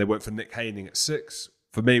 and they went for Nick Haining at 6.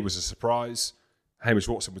 For me, it was a surprise. Hamish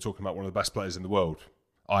Watson, we're talking about one of the best players in the world,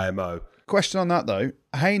 IMO. Question on that, though.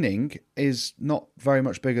 Haining is not very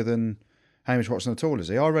much bigger than Hamish Watson at all, is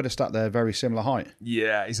he? I read a stat there, very similar height.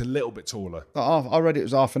 Yeah, he's a little bit taller. I read it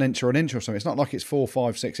was half an inch or an inch or something. It's not like it's 4,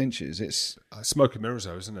 5, 6 inches. It's smoke and mirrors,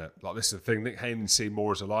 though, isn't it? Like, this is the thing. Nick Haining seen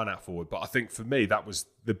more as a line-out forward, but I think for me that was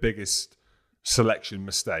the biggest selection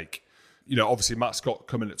mistake. You know, obviously Matt Scott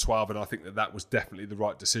coming at 12, and I think that was definitely the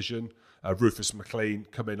right decision. Rufus McLean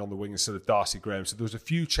come in on the wing instead of Darcy Graham. So there was a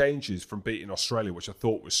few changes from beating Australia, which I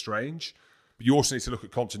thought was strange. But you also need to look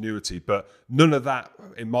at continuity. But none of that,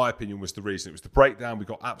 in my opinion, was the reason. It was the breakdown. We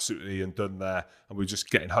got absolutely undone there, and we were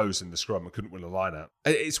just getting hosed in the scrum and couldn't win a line-out.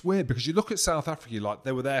 It's weird because you look at South Africa, like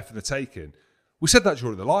they were there for the taking. We said that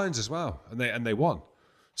during the Lions as well, and they won.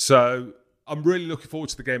 So I'm really looking forward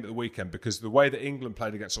to the game at the weekend because the way that England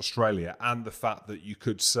played against Australia and the fact that you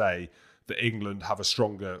could say that England have a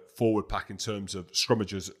stronger forward pack in terms of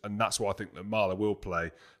scrummages, and that's why I think that Marler will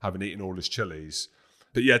play, having eaten all his chilies.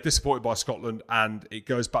 But yeah, disappointed by Scotland, and it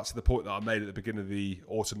goes back to the point that I made at the beginning of the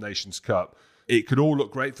Autumn Nations Cup. It could all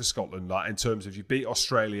look great for Scotland, like in terms of you beat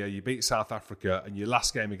Australia, you beat South Africa, and your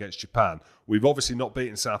last game against Japan. We've obviously not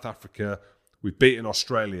beaten South Africa, we've beaten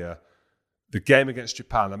Australia. The game against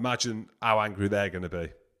Japan, imagine how angry they're going to be.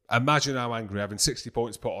 Imagine how angry having 60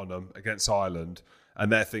 points put on them against Ireland,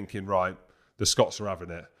 and they're thinking, right, the Scots are having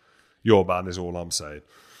it. Your man is all I'm saying.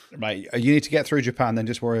 Mate, you need to get through Japan, then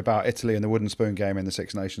just worry about Italy and the wooden spoon game in the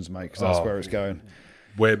Six Nations, mate, because that's where it's going.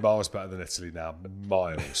 We're miles better than Italy now.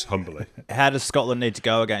 Miles, humbly. How does Scotland need to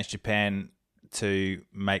go against Japan to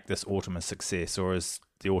make this autumn a success, or is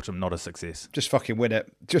the autumn not a success? Just fucking win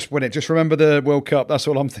it. Just win it. Just remember the World Cup. That's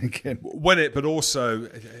all I'm thinking. Win it, but also,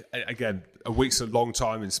 again, a week's a long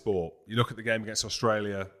time in sport. You look at the game against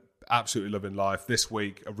Australia, absolutely loving life. This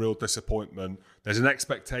week, a real disappointment. There's an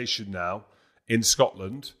expectation now in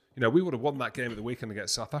Scotland. You know, we would have won that game at the weekend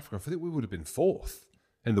against South Africa. I think we would have been 4th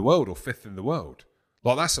in the world or 5th in the world.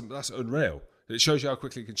 Like, that's unreal. It shows you how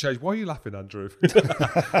quickly it can change. Why are you laughing, Andrew?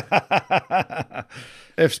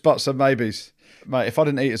 Ifs, buts and maybes. Mate, if I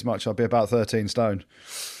didn't eat as much, I'd be about 13 stone.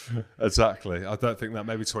 Exactly. I don't think that,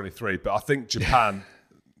 maybe 23. But I think Japan,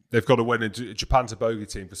 they've got to win. Japan's a bogey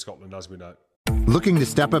team for Scotland, as we know. Looking to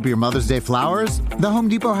step up your Mother's Day flowers? The Home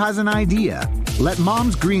Depot has an idea. Let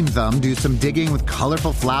Mom's Green Thumb do some digging with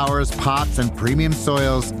colorful flowers, pots, and premium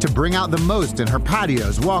soils to bring out the most in her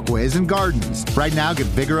patios, walkways, and gardens. Right now, get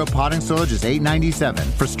Vigoro potting soil just $8.97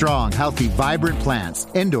 for strong, healthy, vibrant plants,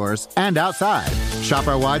 indoors and outside. Shop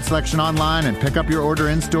our wide selection online and pick up your order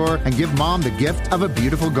in-store and give Mom the gift of a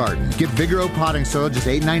beautiful garden. Get Vigoro potting soil just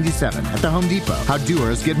 $8.97 at the Home Depot. How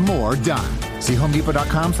doers get more done. See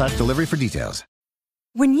homedepot.com/delivery for details.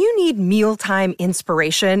 When you need mealtime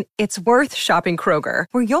inspiration, it's worth shopping Kroger,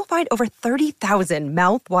 where you'll find over 30,000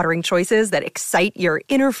 mouth-watering choices that excite your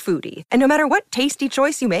inner foodie. And no matter what tasty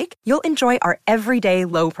choice you make, you'll enjoy our everyday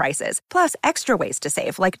low prices, plus extra ways to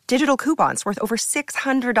save, like digital coupons worth over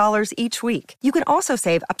 $600 each week. You can also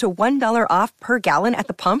save up to $1 off per gallon at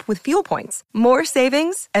the pump with fuel points. More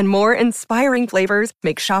savings and more inspiring flavors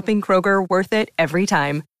make shopping Kroger worth it every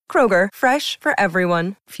time. Kroger, fresh for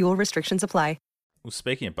everyone. Fuel restrictions apply. Well,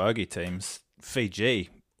 speaking of bogey teams,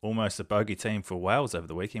 Fiji, almost a bogey team for Wales over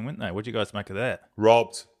the weekend, weren't they? What do you guys make of that?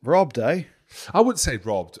 Robbed. Robbed, eh? I wouldn't say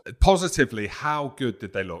robbed. Positively, how good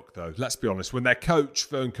did they look, though? Let's be honest. When their coach,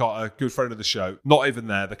 Vern Cotter, good friend of the show, not even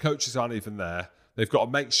there. The coaches aren't even there. They've got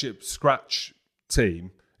a makeshift scratch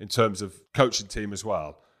team in terms of coaching team as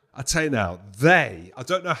well. I tell you now, I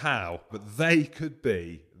don't know how, but they could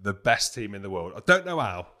be the best team in the world. I don't know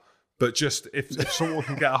how. But just if someone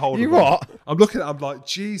can get a hold of them. What? I'm looking at them like,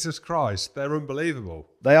 Jesus Christ, they're unbelievable.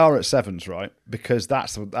 They are at sevens, right? Because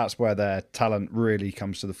that's where their talent really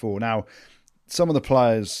comes to the fore. Now, some of the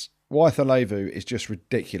players, Waitha-Levu is just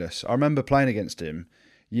ridiculous. I remember playing against him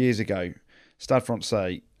years ago, Stade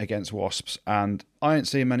Francais against Wasps, and I ain't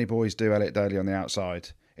seen many boys do Elliot Daly on the outside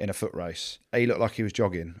in a foot race. He looked like he was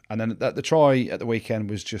jogging. And then the try at the weekend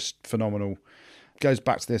was just phenomenal. Goes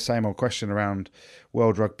back to the same old question around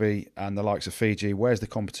World Rugby and the likes of Fiji. Where's the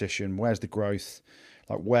competition? Where's the growth?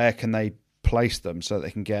 Like, where can they place them so that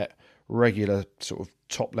they can get regular sort of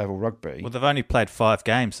top level rugby? Well, they've only played 5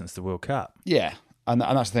 games since the World Cup. Yeah, and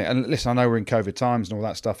that's the thing. And listen, I know we're in COVID times and all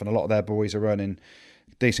that stuff, and a lot of their boys are earning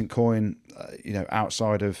decent coin,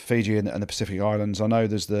 outside of Fiji and the Pacific Islands. I know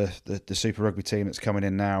there's the Super Rugby team that's coming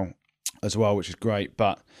in now as well, which is great,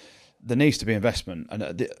 but there needs to be investment, and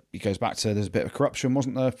it goes back to there's a bit of corruption,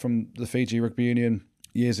 wasn't there, from the Fiji Rugby Union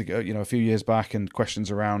years ago, a few years back, and questions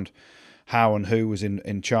around how and who was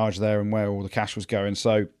in charge there and where all the cash was going.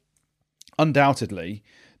 So undoubtedly,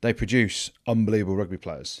 they produce unbelievable rugby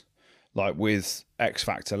players, like with X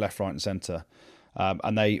factor left, right, and centre,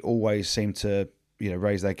 and they always seem to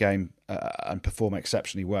raise their game and perform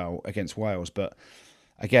exceptionally well against Wales. But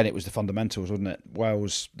again, it was the fundamentals, wasn't it?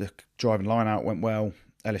 Wales, the driving line out went well.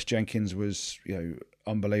 Ellis Jenkins was,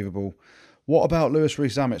 unbelievable. What about Lewis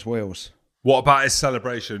Rees-Zammit's wheels? What about his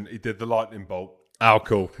celebration? He did the lightning bolt. How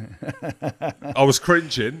cool. I was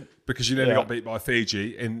cringing because you nearly got beat by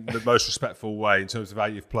Fiji in the most respectful way in terms of how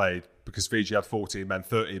you've played, because Fiji had 14 men,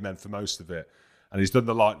 30 men for most of it. And he's done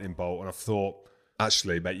the lightning bolt, and I've thought,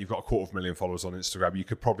 actually, mate, you've got 250,000 followers on Instagram. You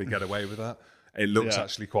could probably get away with that. It looks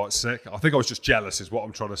actually quite sick. I think I was just jealous is what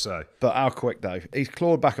I'm trying to say. But how quick, though? He's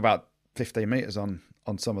clawed back about 15 metres on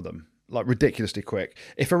some of them, like ridiculously quick.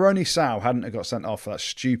 If Aroni Sow hadn't have got sent off for that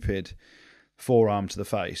stupid forearm to the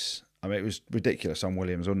face, I mean, it was ridiculous on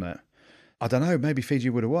Williams, wasn't it? I don't know, maybe Fiji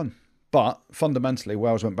would have won. But fundamentally,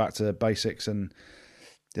 Wales went back to basics, and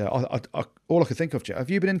all I could think of, have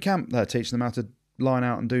you been in camp there teaching them how to line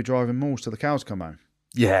out and do driving mauls till the cows come home?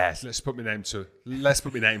 Yeah, let's put my name to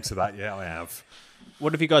that. Yeah, I have.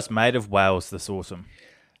 What have you guys made of Wales this autumn?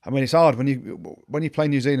 I mean, it's hard when you play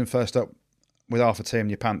New Zealand first up with half a team,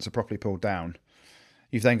 your pants are properly pulled down.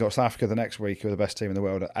 You've then got South Africa the next week, who are the best team in the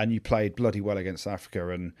world, and you played bloody well against South Africa,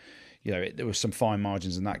 and there was some fine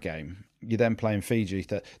margins in that game. You're then playing Fiji.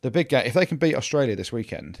 The big game, if they can beat Australia this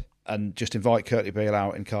weekend and just invite Curtly Beale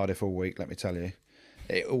out in Cardiff all week, let me tell you,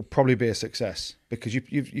 it will probably be a success, because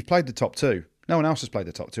you've played the top 2. No one else has played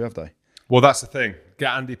the top 2, have they? Well, that's the thing.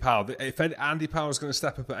 Get Andy Powell. If Andy Powell's going to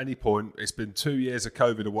step up at any point, it's been 2 years of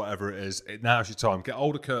COVID or whatever it is, now's your time. Get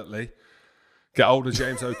hold of Curtly. Get hold of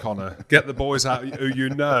James O'Connor. Get the boys out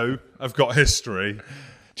who have got history.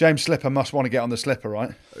 James Slipper must want to get on the slipper,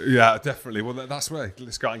 right? Yeah, definitely. Well, that's where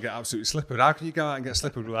let's go out and get absolutely slippered. How can you go out and get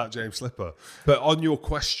slippered without James Slipper? But on your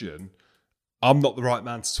question, I'm not the right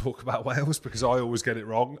man to talk about Wales, because I always get it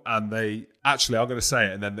wrong. And I'm going to say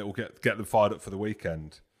it, and then it will get them fired up for the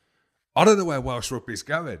weekend. I don't know where Welsh rugby's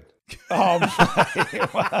going.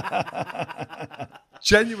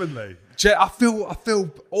 Genuinely. I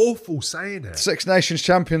feel awful saying it. Six Nations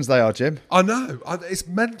champions they are, Jim. I know. It's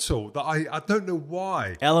mental that I don't know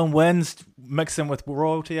why. Alan Wins mixing with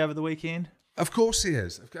royalty over the weekend. Of course he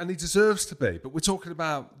is, and he deserves to be. But we're talking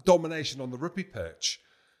about domination on the rugby pitch.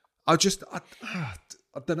 I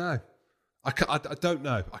don't know. I don't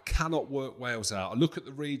know. I cannot work Wales out. I look at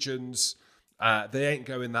the regions. They ain't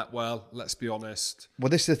going that well, let's be honest. Well,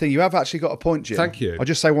 this is the thing. You have actually got a point, Jim. Thank you. I'll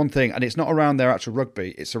just say one thing, and it's not around their actual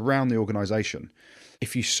rugby. It's around the organisation.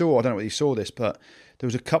 If you saw, I don't know whether you saw this, but there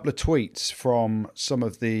was a couple of tweets from some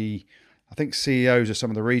of the, I think, CEOs of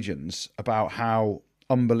some of the regions about how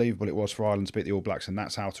unbelievable it was for Ireland to beat the All Blacks, and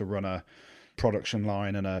that's how to run a production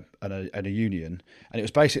line and a union. And it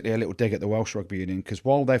was basically a little dig at the Welsh Rugby Union, because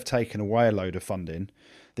while they've taken away a load of funding,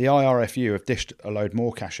 the IRFU have dished a load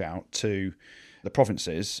more cash out to the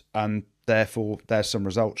provinces, and therefore there's some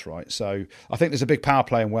results, right? So I think there's a big power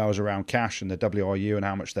play in Wales around cash and the WRU and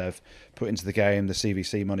how much they've put into the game. The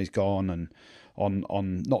CVC money's gone, and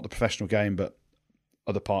on not the professional game, but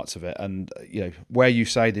other parts of it. And where you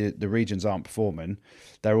say the regions aren't performing,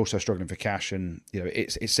 they're also struggling for cash. And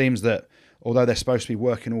it seems that although they're supposed to be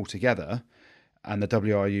working all together, and the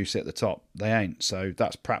WRU sit at the top, they ain't. So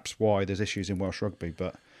that's perhaps why there's issues in Welsh rugby.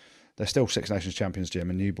 But they're still Six Nations champions, Jim,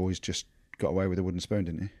 and you boys just got away with a wooden spoon,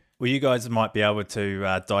 didn't you? Well, you guys might be able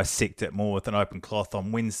to dissect it more with an open cloth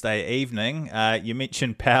on Wednesday evening. You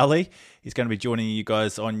mentioned Powley. He's going to be joining you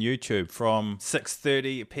guys on YouTube from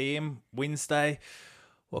 6:30 p.m. Wednesday.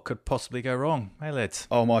 What could possibly go wrong? Hey, lads.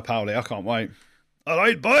 Oh, my Powley, I can't wait. All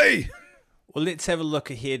right, bye. Well, let's have a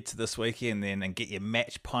look ahead to this weekend then and get your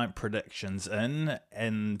match pint predictions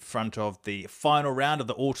in front of the final round of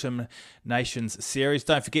the Autumn Nations Series.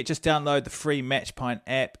 Don't forget, just download the free Match Pint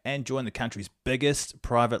app and join the country's biggest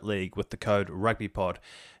private league with the code RugbyPod.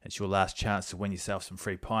 It's your last chance to win yourself some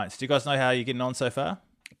free pints. Do you guys know how you're getting on so far?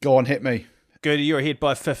 Go on, hit me. Goody, you're ahead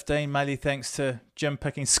by 15, mainly thanks to Jim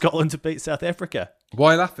picking Scotland to beat South Africa.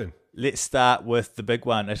 Why are you laughing? Let's start with the big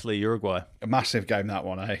one, Italy-Uruguay. A massive game, that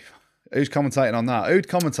one, eh? Who's commentating on that? Who'd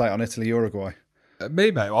commentate on Italy-Uruguay?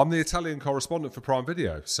 Me, mate. I'm the Italian correspondent for Prime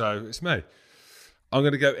Video, so it's me. I'm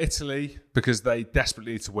going to go Italy because they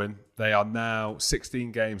desperately need to win. They are now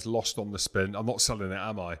 16 games lost on the spin. I'm not selling it,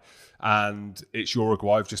 am I? And it's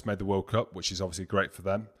Uruguay. I've just made the World Cup, which is obviously great for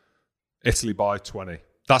them. Italy by 20.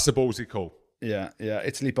 That's a ballsy call. Yeah.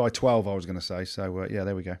 Italy by 12, I was going to say. So,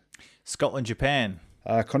 there we go. Scotland-Japan.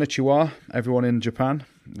 Konnichiwa, everyone in Japan.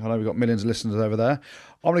 I know we've got millions of listeners over there.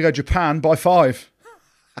 I'm going to go Japan by 5.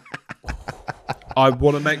 I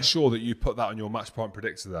want to make sure that you put that on your match point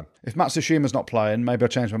predictor then. If Matsushima's not playing, maybe I'll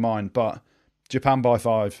change my mind. But Japan by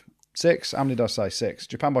 5. 6? How many did I say? 6.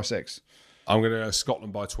 Japan by 6. I'm going to go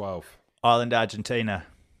Scotland by 12. Ireland-Argentina.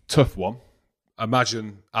 Tough one.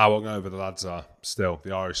 Imagine how hungover the lads are still,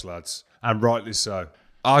 the Irish lads. And rightly so.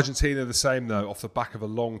 Argentina the same though, off the back of a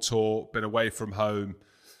long tour, been away from home.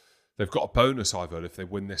 They've got a bonus, I've heard, if they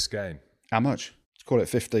win this game. How much? Let's call it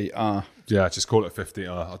 50. Yeah, just call it 50.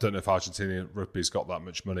 I don't know if Argentinian rugby's got that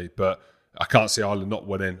much money, but I can't see Ireland not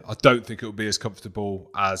winning. I don't think it will be as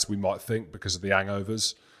comfortable as we might think because of the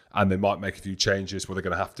hangovers, and they might make a few changes. Well, they're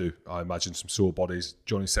going to have to, I imagine, some sore bodies.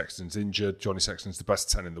 Johnny Sexton's injured. Johnny Sexton's the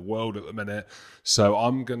best 10 in the world at the minute. So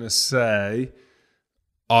I'm going to say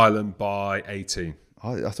Ireland by 18.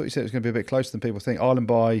 I thought you said it was going to be a bit closer than people think. I'm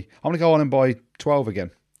going to go Ireland by 12 again.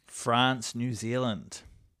 France, New Zealand.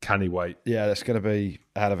 Can he wait? Yeah, that's going to be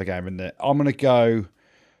a hell of a game, isn't it? I'm going to go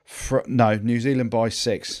New Zealand by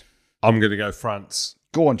 6. I'm going to go France.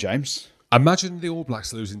 Go on, James. Imagine the All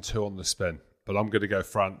Blacks losing 2 on the spin, but I'm going to go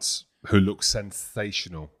France, who looks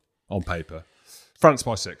sensational on paper. France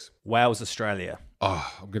by 6. Wales, Australia.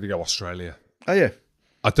 Oh, I'm going to go Australia. Oh, yeah.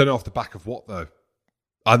 I don't know off the back of what, though.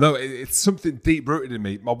 I know it's something deep-rooted in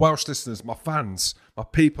me. My Welsh listeners, my fans, my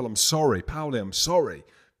people, I'm sorry. Powley, I'm sorry.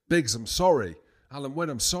 Biggs, I'm sorry. Alan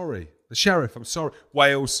Wynne, I'm sorry. The Sheriff, I'm sorry.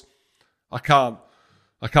 Wales, I can't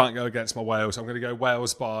go against my Wales. I'm going to go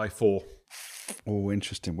Wales by 4. Oh,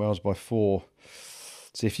 interesting. Wales by 4.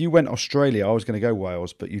 See, if you went Australia, I was going to go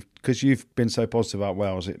Wales, but because you've been so positive about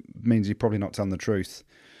Wales, it means you're probably not telling the truth.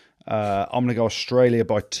 I'm going to go Australia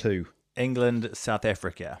by 2. England, South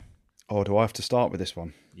Africa. Oh, do I have to start with this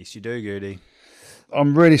one? Yes, you do, Goody.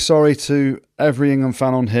 I'm really sorry to every England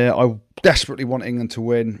fan on here. I desperately want England to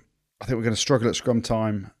win. I think we're going to struggle at scrum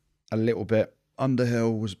time a little bit.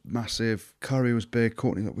 Underhill was massive. Curry was big.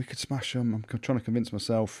 Courtney, we could smash them. I'm trying to convince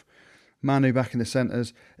myself. Manu back in the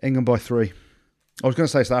centres. England by 3. I was going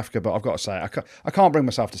to say South Africa, but I've got to say it. I can't bring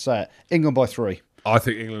myself to say it. England by 3. I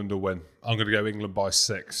think England will win. I'm going to go England by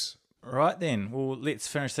 6. Right then, well, let's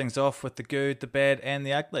finish things off with the good, the bad and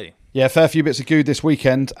the ugly. Yeah, fair few bits of good this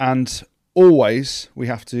weekend, and always we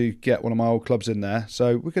have to get one of my old clubs in there.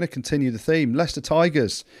 So we're going to continue the theme. Leicester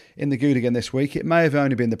Tigers in the good again this week. It may have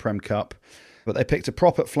only been the Prem Cup, But they picked a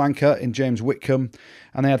prop at flanker in James Whitcomb,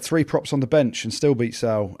 and they had 3 props on the bench and still beat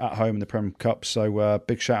Sale at home in the Prem Cup. So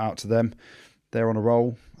big shout out to them. They're on a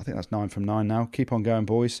roll. I think that's 9 from 9 now. Keep on going,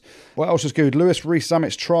 boys. What else was good? Lewis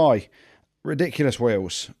Rees-Zammit's try. Ridiculous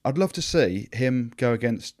wheels. I'd love to see him go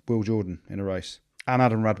against Will Jordan in a race. And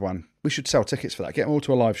Adam Radwan. We should sell tickets for that. Get them all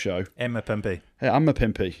to a live show. Emma Pimpy. Yeah, I'm a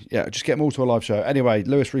pimpy. Yeah, just get them all to a live show. Anyway,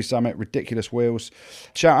 Lewis Rees-Zammit, ridiculous wheels.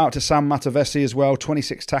 Shout out to Sam Matavesi as well.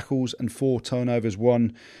 26 tackles and 4 turnovers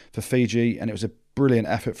won for Fiji. And it was a brilliant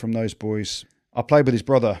effort from those boys. I played with his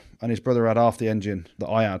brother, and his brother had half the engine that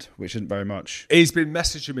I had, which isn't very much. He's been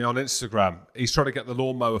messaging me on Instagram. He's trying to get the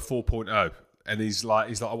lawnmower 4.0. And he's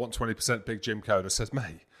like, I want 20% Big Jim code. I says,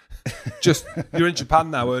 mate, just you're in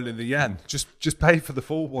Japan now earning the yen. Just pay for the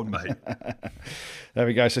full one, mate. There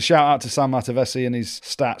we go. So shout out to Sam Matavesi and his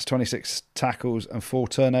stats, 26 tackles and 4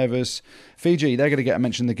 turnovers. Fiji, they're going to get a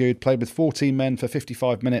mention in the good. Played with 14 men for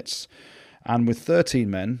 55 minutes and with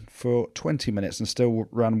 13 men for 20 minutes and still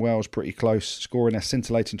ran Wales pretty close, scoring a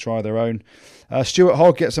scintillating try of their own. Stuart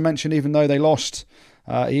Hogg gets a mention even though they lost.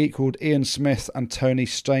 He equalled Ian Smith and Tony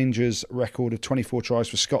Stanger's record of 24 tries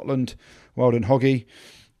for Scotland. Well done, Hoggy.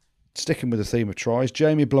 Sticking with the theme of tries,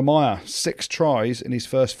 Jamie Blamire, 6 tries in his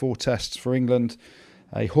first 4 tests for England.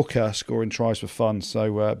 A hooker scoring tries for fun,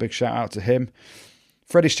 so big shout out to him.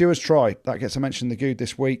 Freddie Stewart's try, that gets a mention in the good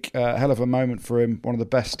this week. Hell of a moment for him, one of the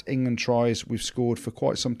best England tries we've scored for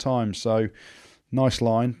quite some time, so nice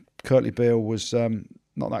line. Curtly Beale was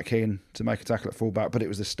not that keen to make a tackle at fullback, but it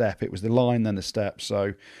was the step, it was the line then the step,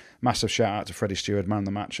 so massive shout out to Freddie Stewart, man of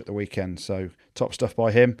the match at the weekend, so top stuff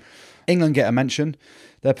by him. England get a mention.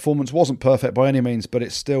 Their performance wasn't perfect by any means, but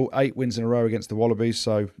it's still 8 wins in a row against the Wallabies,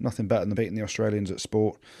 so nothing better than beating the Australians at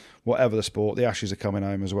sport. Whatever the sport, the Ashes are coming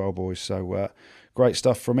home as well, boys, so great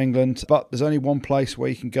stuff from England. But there's only one place where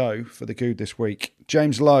you can go for the good this week.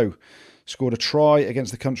 James Lowe scored a try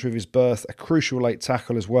against the country of his birth, a crucial late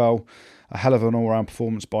tackle as well. A hell of an all-round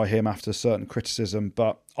performance by him after certain criticism.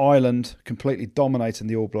 But Ireland completely dominating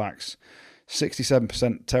the All Blacks.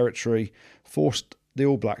 67% territory. Forced the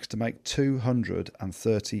All Blacks to make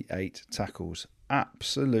 238 tackles.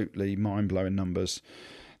 Absolutely mind-blowing numbers.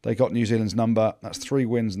 They got New Zealand's number. That's 3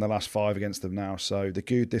 wins in the last 5 against them now. So the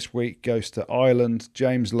good this week goes to Ireland,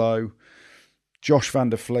 James Lowe, Josh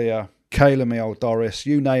van der Fleer, Kayla Miol Doris.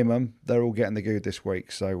 You name them, they're all getting the good this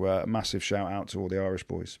week. So a massive shout out to all the Irish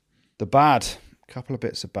boys. The bad, a couple of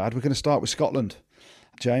bits of bad. We're going to start with Scotland.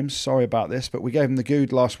 James, sorry about this, but we gave them the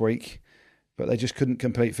good last week, but they just couldn't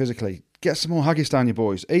compete physically. Get some more haggis down your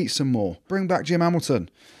boys. Eat some more. Bring back Jim Hamilton.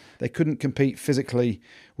 They couldn't compete physically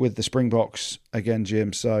with the Springboks again,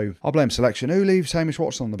 Jim. So I'll blame selection. Who leaves Hamish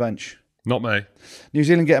Watson on the bench? Not me. New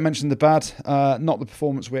Zealand get mentioned the bad. Not the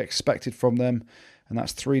performance we expected from them. And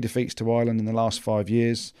that's 3 defeats to Ireland in the last 5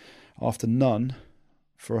 years. After none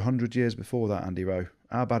for 100 years before that, Andy Rowe.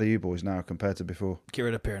 How bad are you boys now compared to before? Get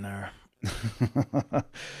rid of Perinara.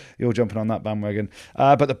 You're jumping on that bandwagon.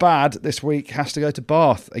 But the bad this week has to go to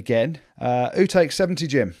Bath again. Who takes 70,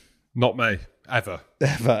 Jim? Not me. Ever.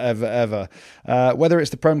 Ever. Whether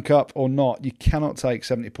it's the Prem Cup or not, you cannot take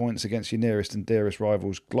 70 points against your nearest and dearest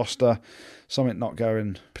rivals, Gloucester. Something not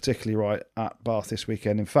going particularly right at Bath this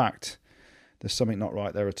weekend. In fact, there's something not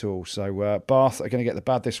right there at all. So Bath are going to get the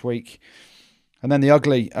bad this week. And then the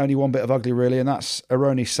ugly, only one bit of ugly really, and that's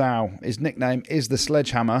Aroni Sow. His nickname is the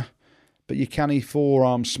Sledgehammer, but you can't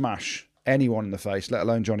forearm smash anyone in the face, let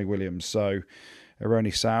alone Johnny Williams. So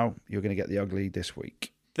Aroni Sow, you're going to get the ugly this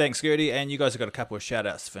week. Thanks, Gertie. And you guys have got a couple of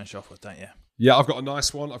shout-outs to finish off with, don't you? Yeah, I've got a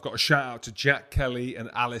nice one. I've got a shout-out to Jack Kelly and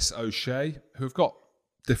Alice O'Shea, who have got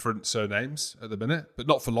different surnames at the minute, but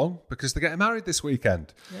not for long because they're getting married this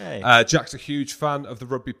weekend. Jack's a huge fan of the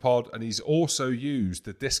Rugby Pod, and he's also used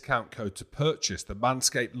the discount code to purchase the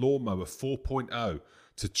Manscaped Lawnmower 4.0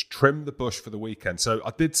 to trim the bush for the weekend. So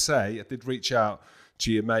I did reach out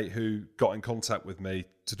to your mate who got in contact with me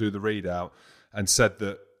to do the readout and said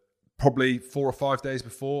that probably 4 or 5 days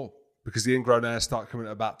before, because the ingrown hairs start coming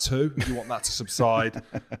at about 2. If you want that to subside,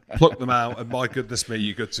 pluck them out, and my goodness me,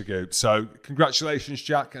 you're good to go. So congratulations,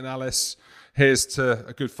 Jack and Alice. Here's to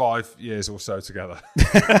a good 5 years or so together.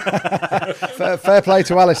 Fair play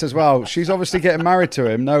to Alice as well. She's obviously getting married to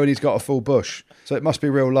him, knowing he's got a full bush. So it must be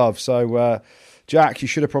real love. So Jack, you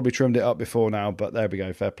should have probably trimmed it up before now, but there we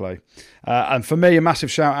go, fair play. And for me, a massive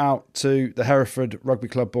shout out to the Hereford Rugby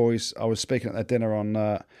Club boys. I was speaking at their dinner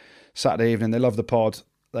on Saturday evening. They love the pod.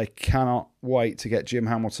 They cannot wait to get Jim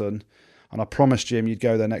Hamilton. And I promised Jim you'd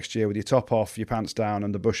go there next year with your top off, your pants down,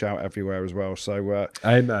 and the bush out everywhere as well. So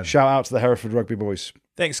amen. Shout out to the Hereford Rugby boys.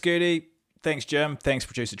 Thanks, Gertie. Thanks, Jim. Thanks,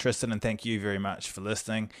 producer Tristan, and thank you very much for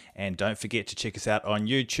listening. And don't forget to check us out on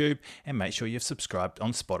YouTube and make sure you've subscribed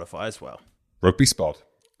on Spotify as well. Rugby Spot.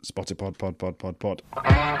 Spotted pod.